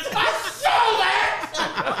that. I saw that.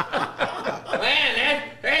 Man,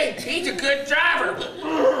 hey, he's a good driver.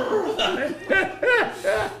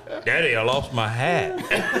 Daddy, I lost my hat.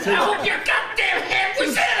 I hope your goddamn head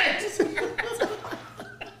was in it.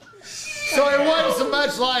 So it wasn't so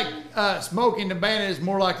much like smoking the bandit, it's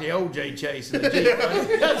more like the OJ chase in the Jeep.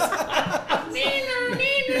 Neener,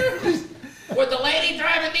 neener. Would the lady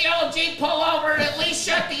driving the yellow Jeep pull over and at least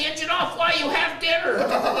shut the engine off while you have dinner?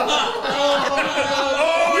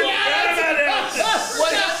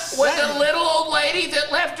 Would the little old lady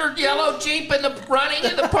that left her yellow Jeep running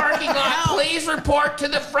in the parking lot please report to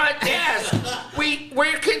the front desk?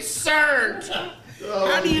 We're concerned.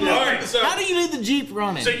 How do you know? All right, so- How do you need the Jeep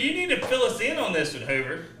running? So you need to fill us in on this one,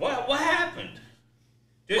 Hoover. What happened?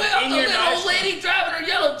 Well, the little old lady driving her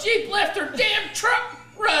yellow Jeep left her damn truck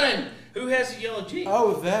running. Who has a yellow Jeep?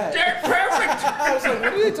 Oh, that. They're perfect. I was like,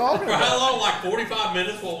 what are they talking For about? how long? Like 45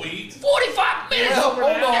 minutes while we eat? 45 minutes. Well, hold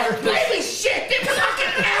on. Baby shit, it was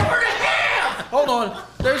like an hour and a half. Hold on.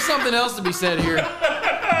 There's something else to be said here.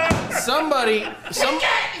 Somebody, You some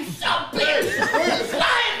bitch.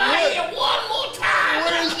 Fly in my ear one more time.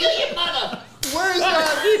 I'll kill your mother.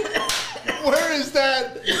 Where is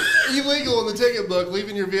that illegal in the ticket book,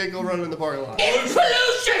 leaving your vehicle running in the parking lot? It's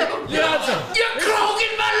pollution. You're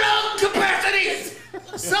clogging my lung capacities.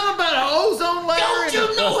 Something about an ozone layer. Don't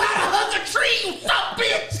you know how to hug a tree, you some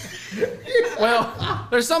bitch? well,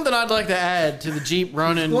 there's something I'd like to add to the Jeep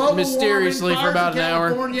running Global mysteriously warming, for about an fires in hour.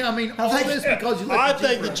 California. I mean, all this because you let I the Jeep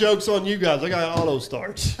think the run. joke's on you guys. I got auto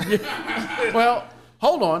starts. Well,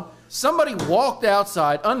 hold on. Somebody walked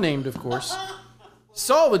outside, unnamed of course,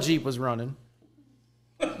 saw the Jeep was running,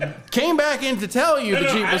 came back in to tell you the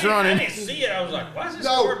Jeep was I running. didn't see it. I was like, why is this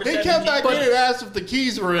No, car he beside came the back Jeep? in and asked if the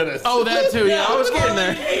keys were in it. Oh, that too. Yeah, I was getting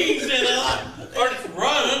there. Keys in it. Or it's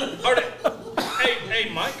running. Hey,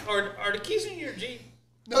 Mike, are the keys in your Jeep?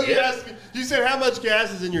 No, you asked me. You said how much gas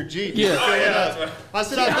is in your Jeep? Yeah. I said, that's right. I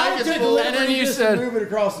said I think it's full. And then you Just said, move it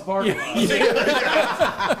across the parking lot.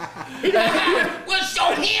 We'll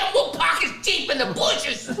show him. We'll park his Jeep in the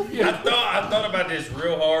bushes. I thought about this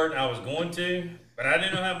real hard. I was going to, but I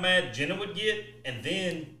didn't know how mad Jenna would get. And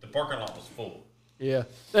then the parking lot was full. yeah,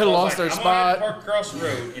 they So I was lost their like, I'm gonna have to spot. park across the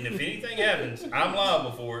road, and if anything happens, I'm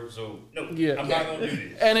liable for it. So no, Yeah. I'm not gonna do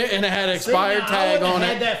this. And it had an expired tag on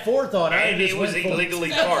Had it. that forethought. I And just it was went for it. illegally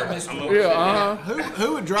parked. I'm gonna Yeah, say that. uh-huh.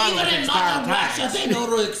 Who would drive Even with in expired Mother Russia, tires? they know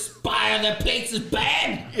to expire. Their plates is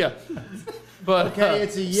bad. Yeah. But Okay,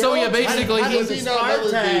 it's a so yellow- yeah, basically How Does does he not expired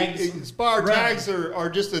know that tags the expired run? tags are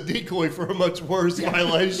just a decoy for a much worse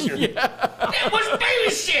violation? That was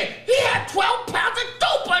baby shit. He had 12 pounds of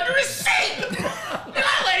dope under his seat. And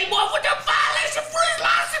I let him off with a violation for his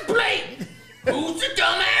license plate. Who's the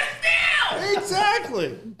dumbass now?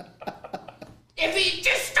 Exactly. If he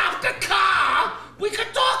just stopped the car, we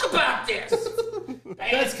could talk about this.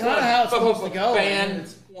 That's kind of how it's supposed to go.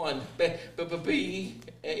 Band one. B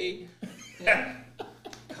A.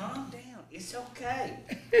 Calm down. It's okay.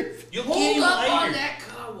 You'll Hold get him up later. on that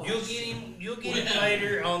car wash. You'll get him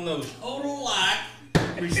later on those. Total lack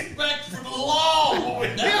respect for the law.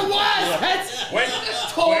 It was. That's Wait to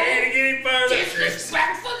get him fired up, Chris.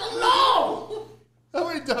 disrespect for the law. How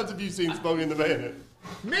many times have you seen Smokey and the Bandit?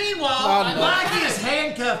 Meanwhile, Mikey is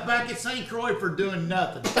handcuffed back at St. Croix for doing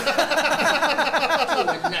nothing.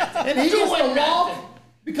 And he gets to walk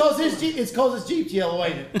because his Jeep's yellow,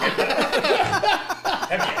 ain't it?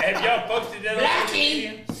 Have y'all posted that on social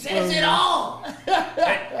media? Blackie says it all.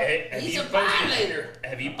 Have He's you a posted? violator.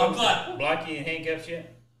 Have you I'm posted glad. Blackie in handcuffs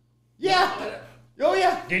yet? Yeah. Oh,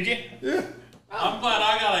 yeah. Did you? I'm glad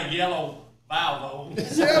I got a yellow Volvo.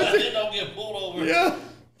 So that they don't get pulled over. Yeah.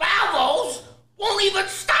 Valvos won't even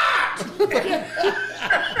start.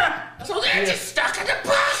 So they're just stuck in the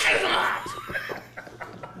parking lot.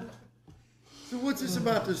 So what's this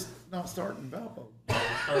about this not starting Valpo?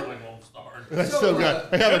 Certainly won't start. They still got.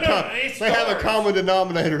 They have they have a common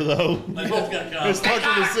denominator though. They both got It guns. starts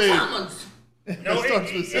with a C. Commons. No, It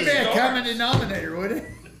starts with a It'd be C. a common denominator, would it?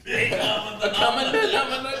 A common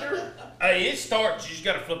denominator. Hey, it starts. You just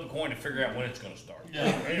got to flip a coin to figure out when it's going to start.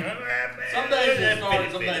 Yeah. Some days it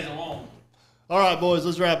starts, some days it won't. All right, boys,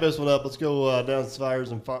 let's wrap this one up. Let's go down the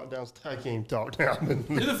fires and down. I can't even talk now. to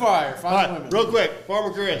the fire. All Find right, women. real quick,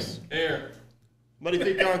 Farmer Chris, Here. Muddy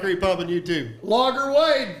Feet Concrete Pumping YouTube, Logger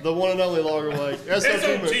Wade. the one and only Logger Way, SOT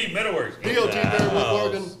SOT Metalworks. DOT there with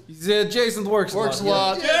Morgan, Jason's works works a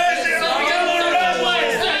lot.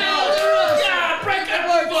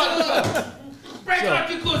 Break out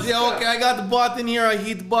your good Yeah, stuff. okay, I got the button here. I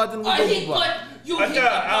hit the button. We I go hit button. what you hit the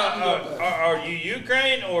button. Are you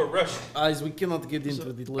Ukraine or Russia? Guys, we cannot get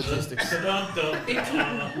into the logistics. Dun, dun.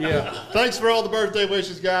 Yeah. Thanks for all the birthday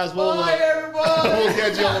wishes, guys. We'll Bye, everybody. we'll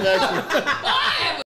catch you on the next one.